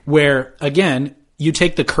where, again, you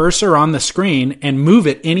take the cursor on the screen and move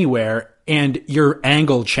it anywhere, and your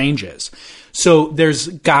angle changes. So there's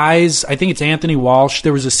guys, I think it's Anthony Walsh.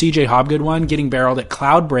 There was a CJ Hobgood one getting barreled at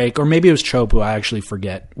Cloudbreak, or maybe it was Chopu. I actually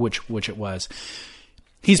forget which it was.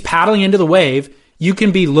 He's paddling into the wave. You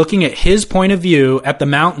can be looking at his point of view at the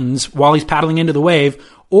mountains while he's paddling into the wave,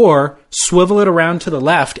 or swivel it around to the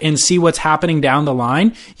left and see what's happening down the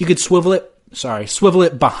line. You could swivel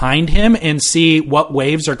it behind him and see what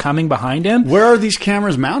waves are coming behind him. Where are these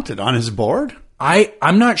cameras mounted? On his board?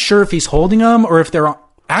 I'm not sure if he's holding them or if they're on.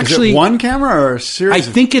 Actually, is it one camera or a series? I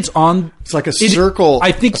think it's on. It's like a circle.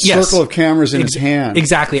 I think circle of cameras in his hand.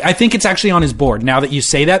 Exactly. I think it's actually on his board. Now that you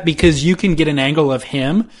say that, because you can get an angle of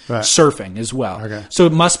him surfing as well. Okay. So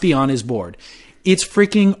it must be on his board. It's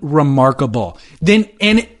freaking remarkable. Then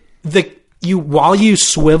while you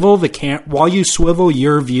swivel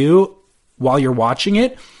your view while you're watching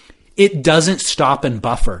it, it doesn't stop and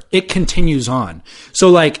buffer. It continues on. So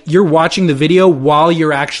like you're watching the video while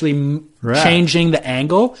you're actually changing the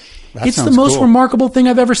angle. It's the most remarkable thing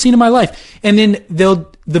I've ever seen in my life. And then the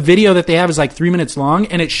video that they have is like 3 minutes long,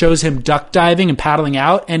 and it shows him duck diving and paddling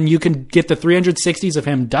out. And you can get the 360s of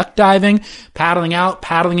him duck diving, paddling out,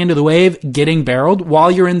 paddling into the wave, getting barreled.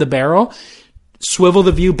 While you're in the barrel, swivel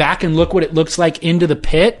the view back and look what it looks like into the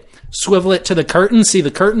pit. Swivel it to the curtain, see the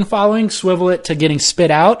curtain following, swivel it to getting spit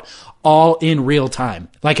out, all in real time.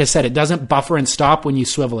 Like I said, it doesn't buffer and stop when you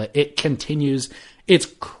swivel it. It continues. It's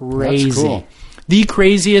crazy. That's cool. The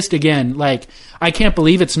craziest, again, like, I can't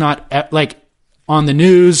believe it's not, like, on the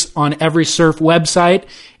news, on every surf website.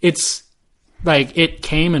 It's like it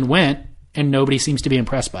came and went, and nobody seems to be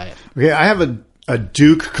impressed by it. Okay, I have a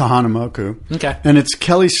Duke Kahanamoku. Okay. And it's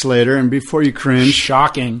Kelly Slater, and before you cringe...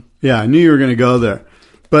 Shocking. Yeah, I knew you were going to go there.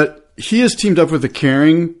 But he has teamed up with the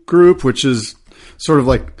Caring Group, which is sort of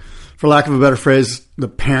like, for lack of a better phrase, the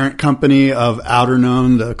parent company of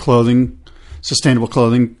Outerknown, the sustainable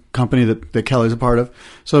clothing company that Kelly's a part of.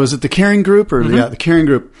 So is it the Caring Group or the Caring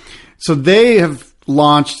Group? So they have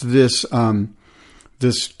launched this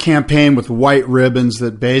this campaign with white ribbons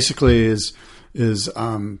that basically is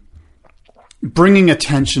bringing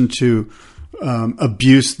attention to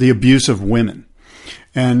the abuse of women.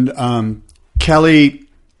 And Kelly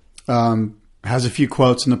has a few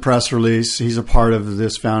quotes in the press release. He's a part of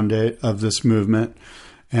this this movement,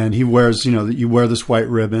 and he wears, you wear this white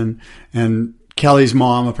ribbon. And Kelly's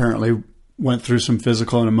mom apparently went through some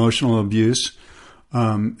physical and emotional abuse.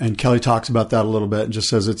 And Kelly talks about that a little bit and just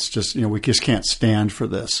says it's just, we just can't stand for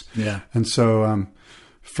this. Yeah. And so,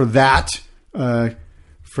 for that,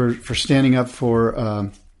 for standing up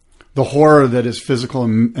for, the horror that is physical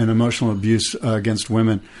and emotional abuse against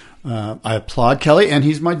women, I applaud Kelly, and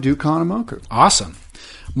he's my Duke Kahanamoku. Awesome.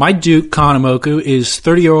 My Duke Kahanamoku is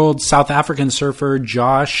 30-year-old South African surfer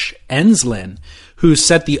Josh Enslin, who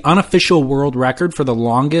set the unofficial world record for the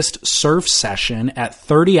longest surf session at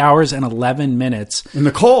 30 hours and 11 minutes. In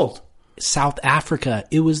the cold. South Africa.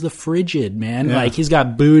 It was the frigid, man. Yeah. Like, he's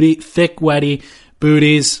got thick, wetty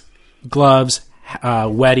booties, gloves,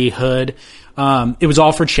 wetty hood. It was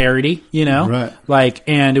all for charity, Right. Like,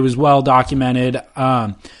 and it was well documented.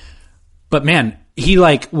 But man, he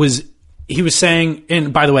was saying,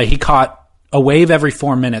 and by the way, he caught a wave every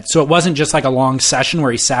 4 minutes. So it wasn't just like a long session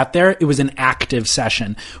where he sat there. It was an active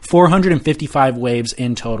session. 455 waves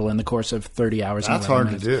in total in the course of 30 hours. That's hard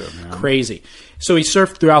to do, man. Crazy. So he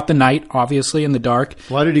surfed throughout the night, obviously, in the dark.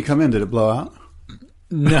 Why did he come in? Did it blow out?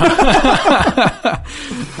 No.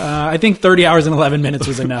 I think 30 hours and 11 minutes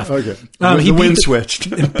was enough. Okay. The wind switched.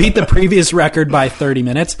 Beat the previous record by 30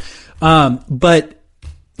 minutes. But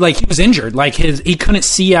like, he was injured. Like, he couldn't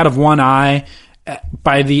see out of one eye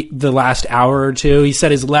by the last hour or two. He said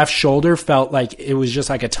his left shoulder felt like it was just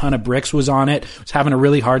like a ton of bricks was on it. Was having a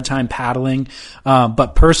really hard time paddling,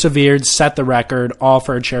 but persevered, set the record, all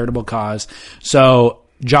for a charitable cause. So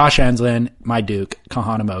Josh Enslin, my Duke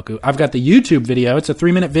Kahanamoku. I've got the YouTube video. It's a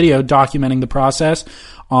 3-minute video documenting the process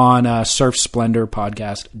on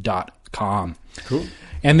surfsplendorpodcast.com. Cool.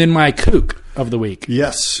 And then my kook of the week.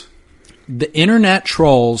 Yes. The internet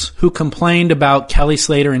trolls who complained about Kelly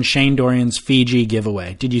Slater and Shane Dorian's Fiji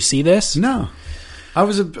giveaway. Did you see this? No. I'm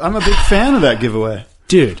a big fan of that giveaway.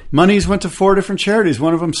 Dude. Monies went to 4 different charities.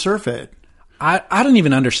 One of them Surf Aid. I don't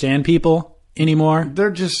even understand people anymore.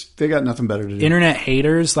 They got nothing better to do. Internet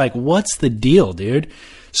haters. Like, what's the deal, dude?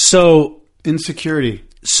 So insecurity.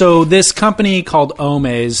 So this company called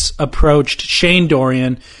Omaze approached Shane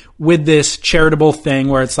Dorian with this charitable thing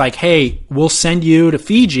where it's like, hey, we'll send you to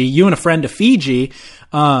Fiji, you and a friend to Fiji,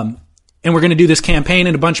 and we're going to do this campaign,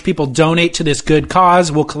 and a bunch of people donate to this good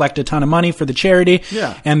cause. We'll collect a ton of money for the charity.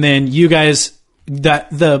 Yeah. And then you guys,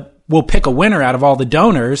 we'll pick a winner out of all the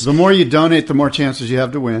donors. The more you donate, the more chances you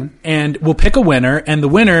have to win. And we'll pick a winner, and the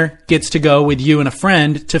winner gets to go with you and a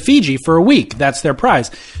friend to Fiji for a week. That's their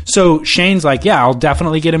prize. So Shane's like, yeah, I'll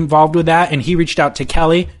definitely get involved with that. And he reached out to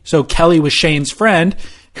Kelly. So Kelly was Shane's friend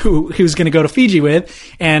who he was going to go to Fiji with,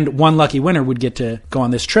 and one lucky winner would get to go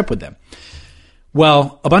on this trip with them.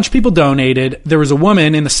 Well, a bunch of people donated. There was a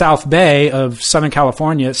woman in the South Bay of Southern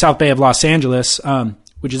California, South Bay of Los Angeles,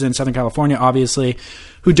 which is in Southern California, obviously,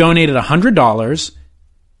 who donated $100,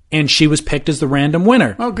 and she was picked as the random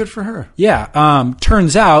winner. Oh, good for her. Yeah.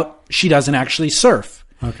 Turns out she doesn't actually surf.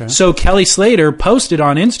 Okay. So Kelly Slater posted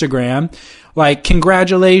on Instagram, like,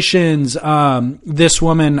 congratulations. This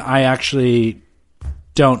woman, I actually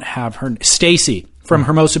don't have her. Stacy from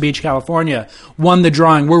Hermosa Beach, California, won the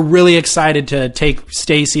drawing. We're really excited to take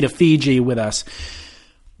Stacy to Fiji with us.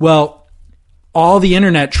 Well, all the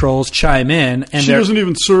internet trolls chime in, and she doesn't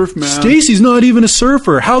even surf, man. Stacy's not even a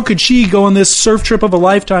surfer. How could she go on this surf trip of a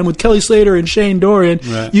lifetime with Kelly Slater and Shane Dorian?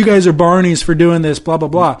 Right. You guys are Barneys for doing this, blah, blah,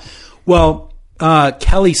 blah. Well,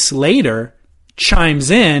 Kelly Slater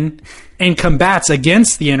chimes in and combats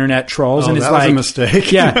against the internet trolls, and is that like, was a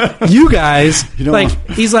mistake. Yeah, you guys,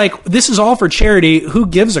 he's like, this is all for charity. Who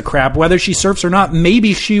gives a crap whether she surfs or not?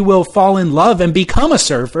 Maybe she will fall in love and become a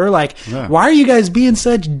surfer. Like, why are you guys being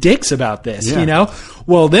such dicks about this? Yeah. You know?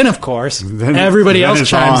 Well, then of course, everybody else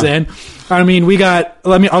chimes in. I mean,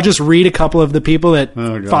 I'll just read a couple of the people that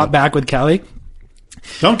fought back with Kelly.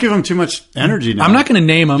 Don't give them too much energy now. I'm not going to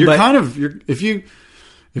name them,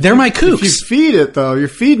 They're my kooks. If you feed it, though, you're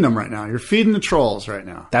feeding them right now. You're feeding the trolls right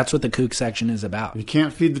now. That's what the kook section is about. You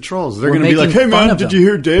can't feed the trolls. They're going to be like, hey, man, did you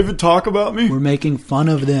hear David talk about me? We're making fun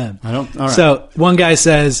of them. All right. So one guy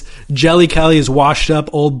says, Jelly Kelly is washed up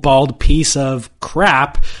old bald piece of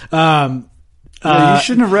crap. You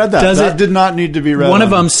shouldn't have read that. That did not need to be read. One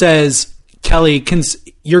of them says, Kelly,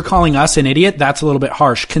 you're calling us an idiot? That's a little bit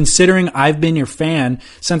harsh. Considering I've been your fan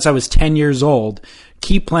since I was 10 years old.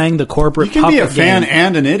 Keep playing the corporate puppet game. You can be a fan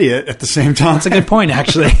and an idiot at the same time. That's a good point,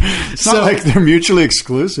 actually. It's not like they're mutually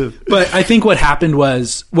exclusive. But I think what happened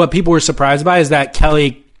was, what people were surprised by is that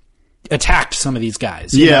Kelly attacked some of these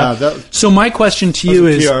guys. So my question to you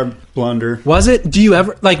is... PR blunder. Was it? Do you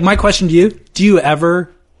ever... Like, my question to you, do you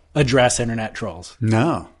ever address internet trolls?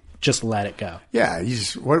 No. Just let it go. Yeah. You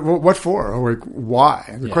just, what for? Or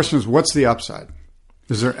why? The question is, what's the upside?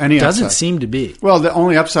 Is there any upside? Doesn't seem to be. Well, the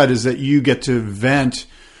only upside is that you get to vent,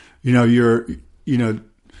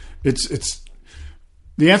 it's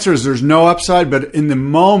the answer is there's no upside, but in the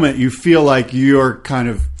moment you feel like you're kind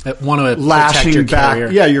of lashing back.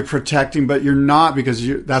 Carrier. Yeah, you're protecting, but you're not because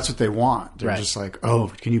that's what they want. They're right. just like,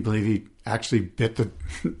 oh, can you believe he actually bit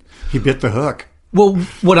the hook? Well,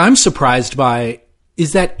 what I'm surprised by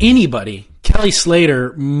is that anybody, Kelly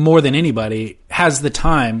Slater more than anybody, has the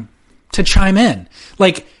time to chime in.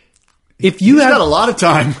 Like, if you He's got a lot of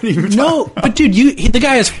time. No, but dude, the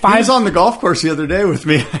guy has 5. He was on the golf course the other day with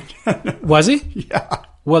me. Was he? Yeah.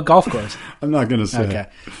 What golf course? I'm not going to say.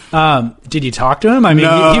 Okay. Did you talk to him? I mean,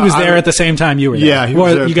 no, he was there at the same time you were there. Yeah, he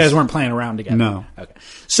was there. You guys weren't playing around together. No. Okay.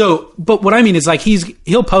 So, but what I mean is, like,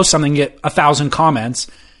 he'll post something, get 1,000 comments.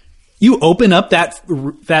 You open up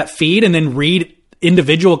that feed and then read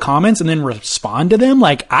individual comments and then respond to them.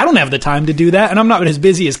 Like, I don't have the time to do that, and I'm not as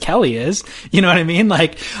busy as Kelly is. You know what I mean?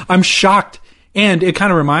 Like, I'm shocked. And it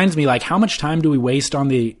kind of reminds me, like, how much time do we waste on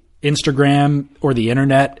the Instagram or the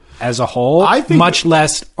internet as a whole? I think much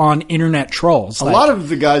less on internet trolls. A lot of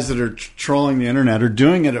the guys that are trolling the internet are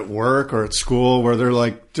doing it at work or at school, where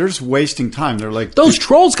they're just wasting time. They're like, those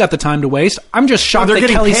trolls got the time to waste. I'm just shocked that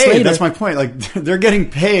Kelly Slater. That's my point. Like, they're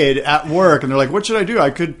getting paid at work, and they're like, what should I do?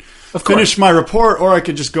 I could finish my report, or I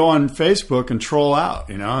could just go on Facebook and troll out,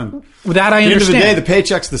 And that I understand. At the end of the day, the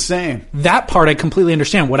paycheck's the same. That part I completely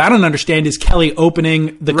understand. What I don't understand is Kelly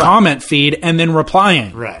opening the comment feed and then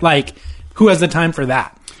replying. Right. Like, who has the time for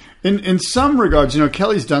that? In some regards,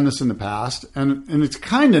 Kelly's done this in the past, and it's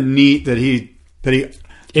kind of neat that he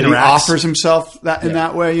offers himself in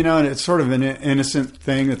that way, and it's sort of an innocent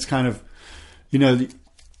thing. That's kind of,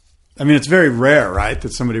 it's very rare, right,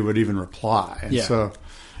 that somebody would even reply. And so,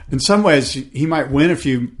 in some ways, he might win a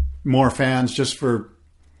few more fans just for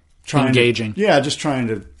engaging. Just trying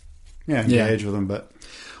to engage with them, but.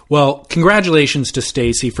 Well, congratulations to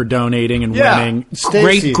Stacy for donating and winning.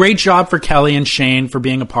 Stacey. Great job for Kelly and Shane for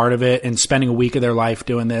being a part of it and spending a week of their life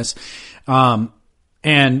doing this. And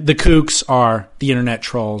the kooks are the internet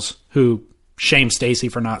trolls who shame Stacy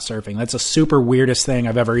for not surfing. That's a super weirdest thing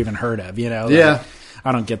I've ever even heard of, Yeah.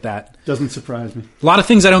 I don't get that. Doesn't surprise me. A lot of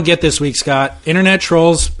things I don't get this week, Scott. Internet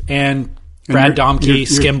trolls and Brad Domke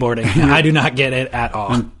skimboarding. I do not get it at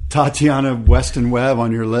all. And Tatiana Weston Webb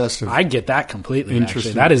on your list. I get that completely.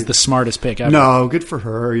 Interesting. That is the smartest pick ever. No, good for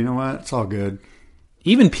her. You know what? It's all good.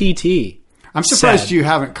 Even PT. I'm surprised you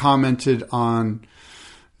haven't commented on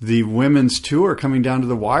the women's tour coming down to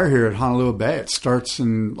the wire here at Honolulu Bay. It starts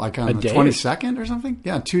on the 22nd or something.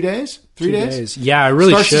 Yeah, 2 days, 3 days. Yeah, I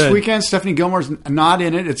really starts should. This weekend. Stephanie Gilmore's not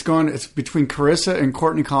in it. It's between Carissa and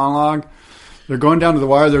Courtney Conlog. They're going down to the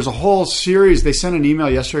wire. There's a whole series. They sent an email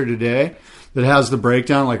yesterday today that has the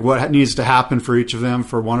breakdown, like what needs to happen for each of them,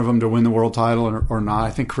 for one of them to win the world title or not. I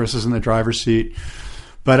think Carissa's in the driver's seat.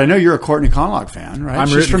 But I know you're a Courtney Conlog fan, right?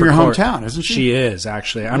 She's from your hometown, isn't she? She is,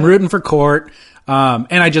 actually. I'm rooting for Court, and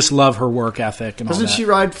I just love her work ethic and all that. Doesn't she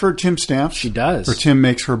ride for Tim Stamps? She does. Or Tim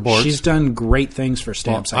makes her boards? She's done great things for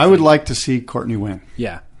Stamps. I would like to see Courtney win.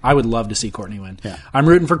 Yeah. I would love to see Courtney win. Yeah. I'm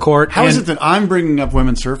rooting for Court. How is it that I'm bringing up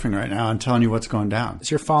women surfing right now and telling you what's going down?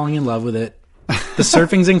 Because you're falling in love with it. The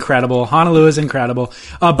surfing's incredible. Honolulu is incredible.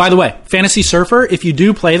 By the way, Fantasy Surfer, if you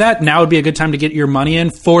do play that, now would be a good time to get your money in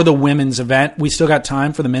for the women's event. We still got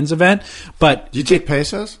time for the men's event. But do you take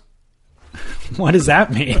pesos? What does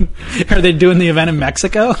that mean? Are they doing the event in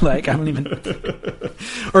Mexico? Like, I don't even...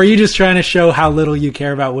 Or are you just trying to show how little you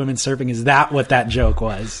care about women surfing? Is that what that joke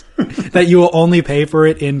was? That you will only pay for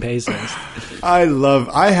it in pesos? I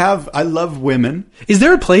love women. Is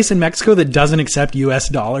there a place in Mexico that doesn't accept U.S.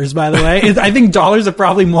 dollars, by the way? I think dollars are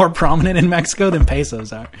probably more prominent in Mexico than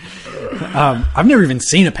pesos are. I've never even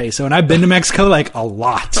seen a peso, and I've been to Mexico like a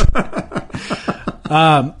lot.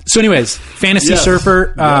 So anyways, Fantasy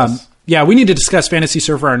Surfer... we need to discuss Fantasy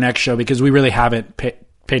Surfer our next show because we really haven't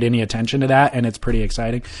paid any attention to that, and it's pretty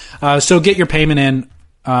exciting. So get your payment in.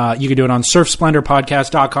 You can do it on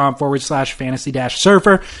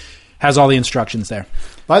surfsplendorpodcast.com/fantasy-surfer. Has all the instructions there.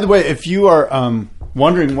 By the way, if you are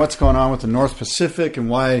wondering what's going on with the North Pacific and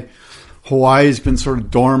why Hawaii's been sort of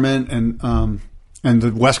dormant and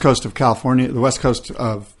the west coast of California, the west coast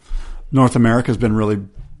of North America has been really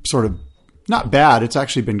sort of not bad. It's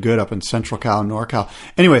actually been good up in Central Cal and NorCal.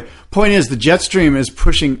 Anyway, point is the jet stream is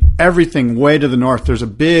pushing everything way to the north. There's a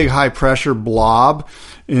big high pressure blob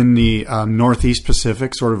in the Northeast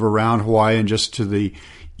Pacific, sort of around Hawaii and just to the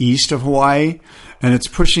east of Hawaii. And it's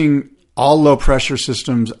pushing all low pressure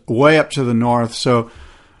systems way up to the north. So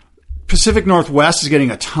Pacific Northwest is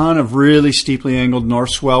getting a ton of really steeply angled north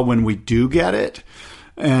swell when we do get it.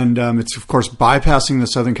 And it's, of course, bypassing the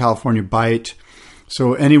Southern California bight.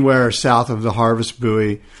 So anywhere south of the Harvest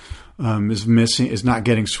Buoy is not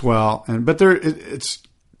getting swell. But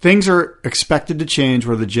things are expected to change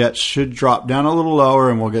where the jets should drop down a little lower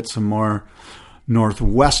and we'll get some more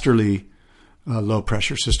northwesterly low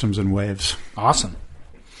pressure systems and waves. Awesome.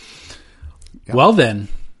 Yep. Well then,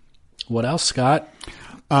 what else, Scott?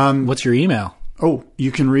 What's your email? Oh,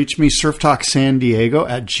 you can reach me,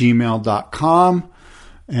 surftalksandiego@gmail.com.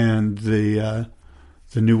 And the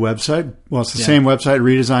new website, well, it's the same website.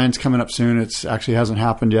 Redesign's coming up soon. It actually hasn't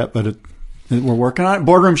happened yet, but we're working on it.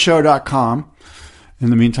 Boardroomshow.com. In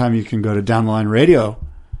the meantime, you can go to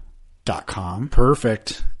downthelineradio.com.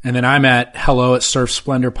 Perfect. And then I'm at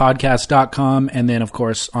hello@surfsplendorpodcast.com. And then, of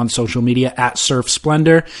course, on social media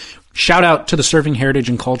 @surfsplendor. Shout out to the Surfing Heritage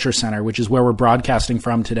and Culture Center, which is where we're broadcasting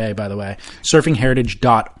from today, by the way.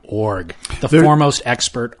 Surfingheritage.org. The foremost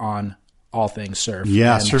expert on all things surf.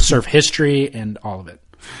 Yeah. Surf history and all of it.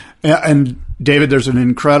 And David, there's an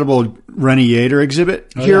incredible Rennie Yater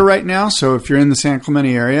exhibit here right now. So if you're in the San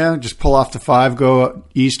Clemente area, just pull off the 5, go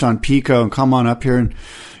east on Pico and come on up here and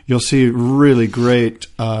you'll see a really great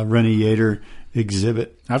Rennie Yater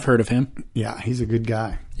exhibit. I've heard of him. Yeah, he's a good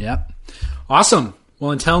guy. Yep. Awesome.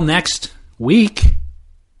 Well, until next week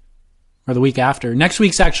or the week after. Next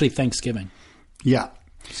week's actually Thanksgiving. Yeah.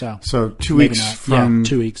 So 2 maybe weeks not. from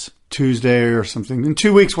 2 weeks. Tuesday or something. In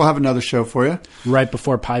 2 weeks, we'll have another show for you. Right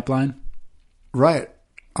before Pipeline? Right.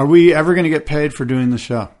 Are we ever going to get paid for doing the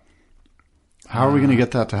show? How are we going to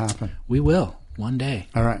get that to happen? We will. One day.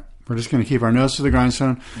 All right. We're just going to keep our nose to the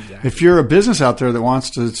grindstone. Exactly. If you're a business out there that wants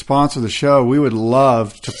to sponsor the show, we would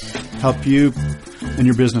love to help you and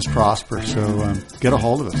your business prosper. So get a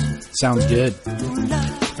hold of us. Sounds good.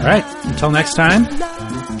 All right. Until next time.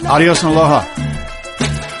 Adios and aloha.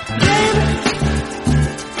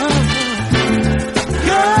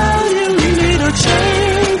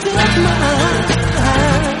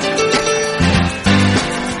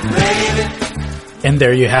 And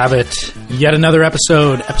there you have it. Yet another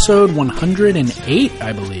episode 108,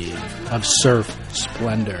 I believe, of Surf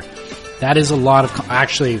Splendor. That is a lot of,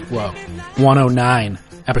 109,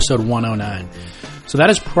 episode 109. So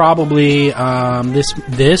that is probably,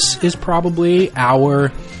 this is probably our,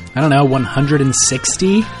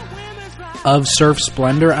 160 of Surf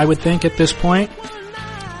Splendor, I would think, at this point.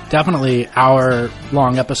 Definitely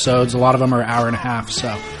hour-long episodes. A lot of them are hour and a half,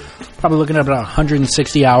 so probably looking at about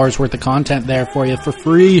 160 hours worth of content there for you for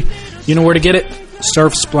free. You know where to get it?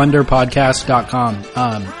 surfsplendorpodcast.com.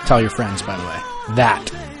 Tell your friends, by the way.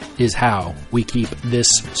 That is how we keep this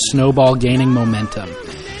snowball gaining momentum.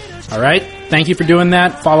 All right? Thank you for doing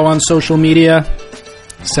that. Follow on social media.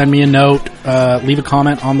 Send me a note. Leave a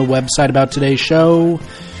comment on the website about today's show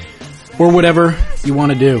or whatever you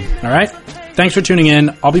want to do. All right? Thanks for tuning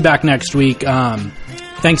in. I'll be back next week.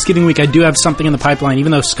 Thanksgiving week, I do have something in the pipeline.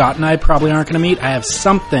 Even though Scott and I probably aren't going to meet, I have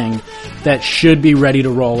something that should be ready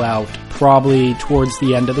to roll out probably towards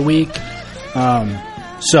the end of the week.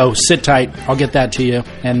 So sit tight. I'll get that to you.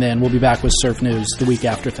 And then we'll be back with Surf News the week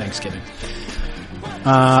after Thanksgiving.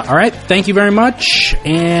 All right. Thank you very much.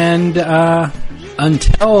 And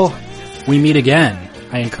until we meet again,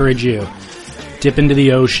 I encourage you, dip into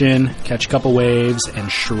the ocean, catch a couple waves,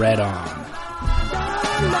 and shred on.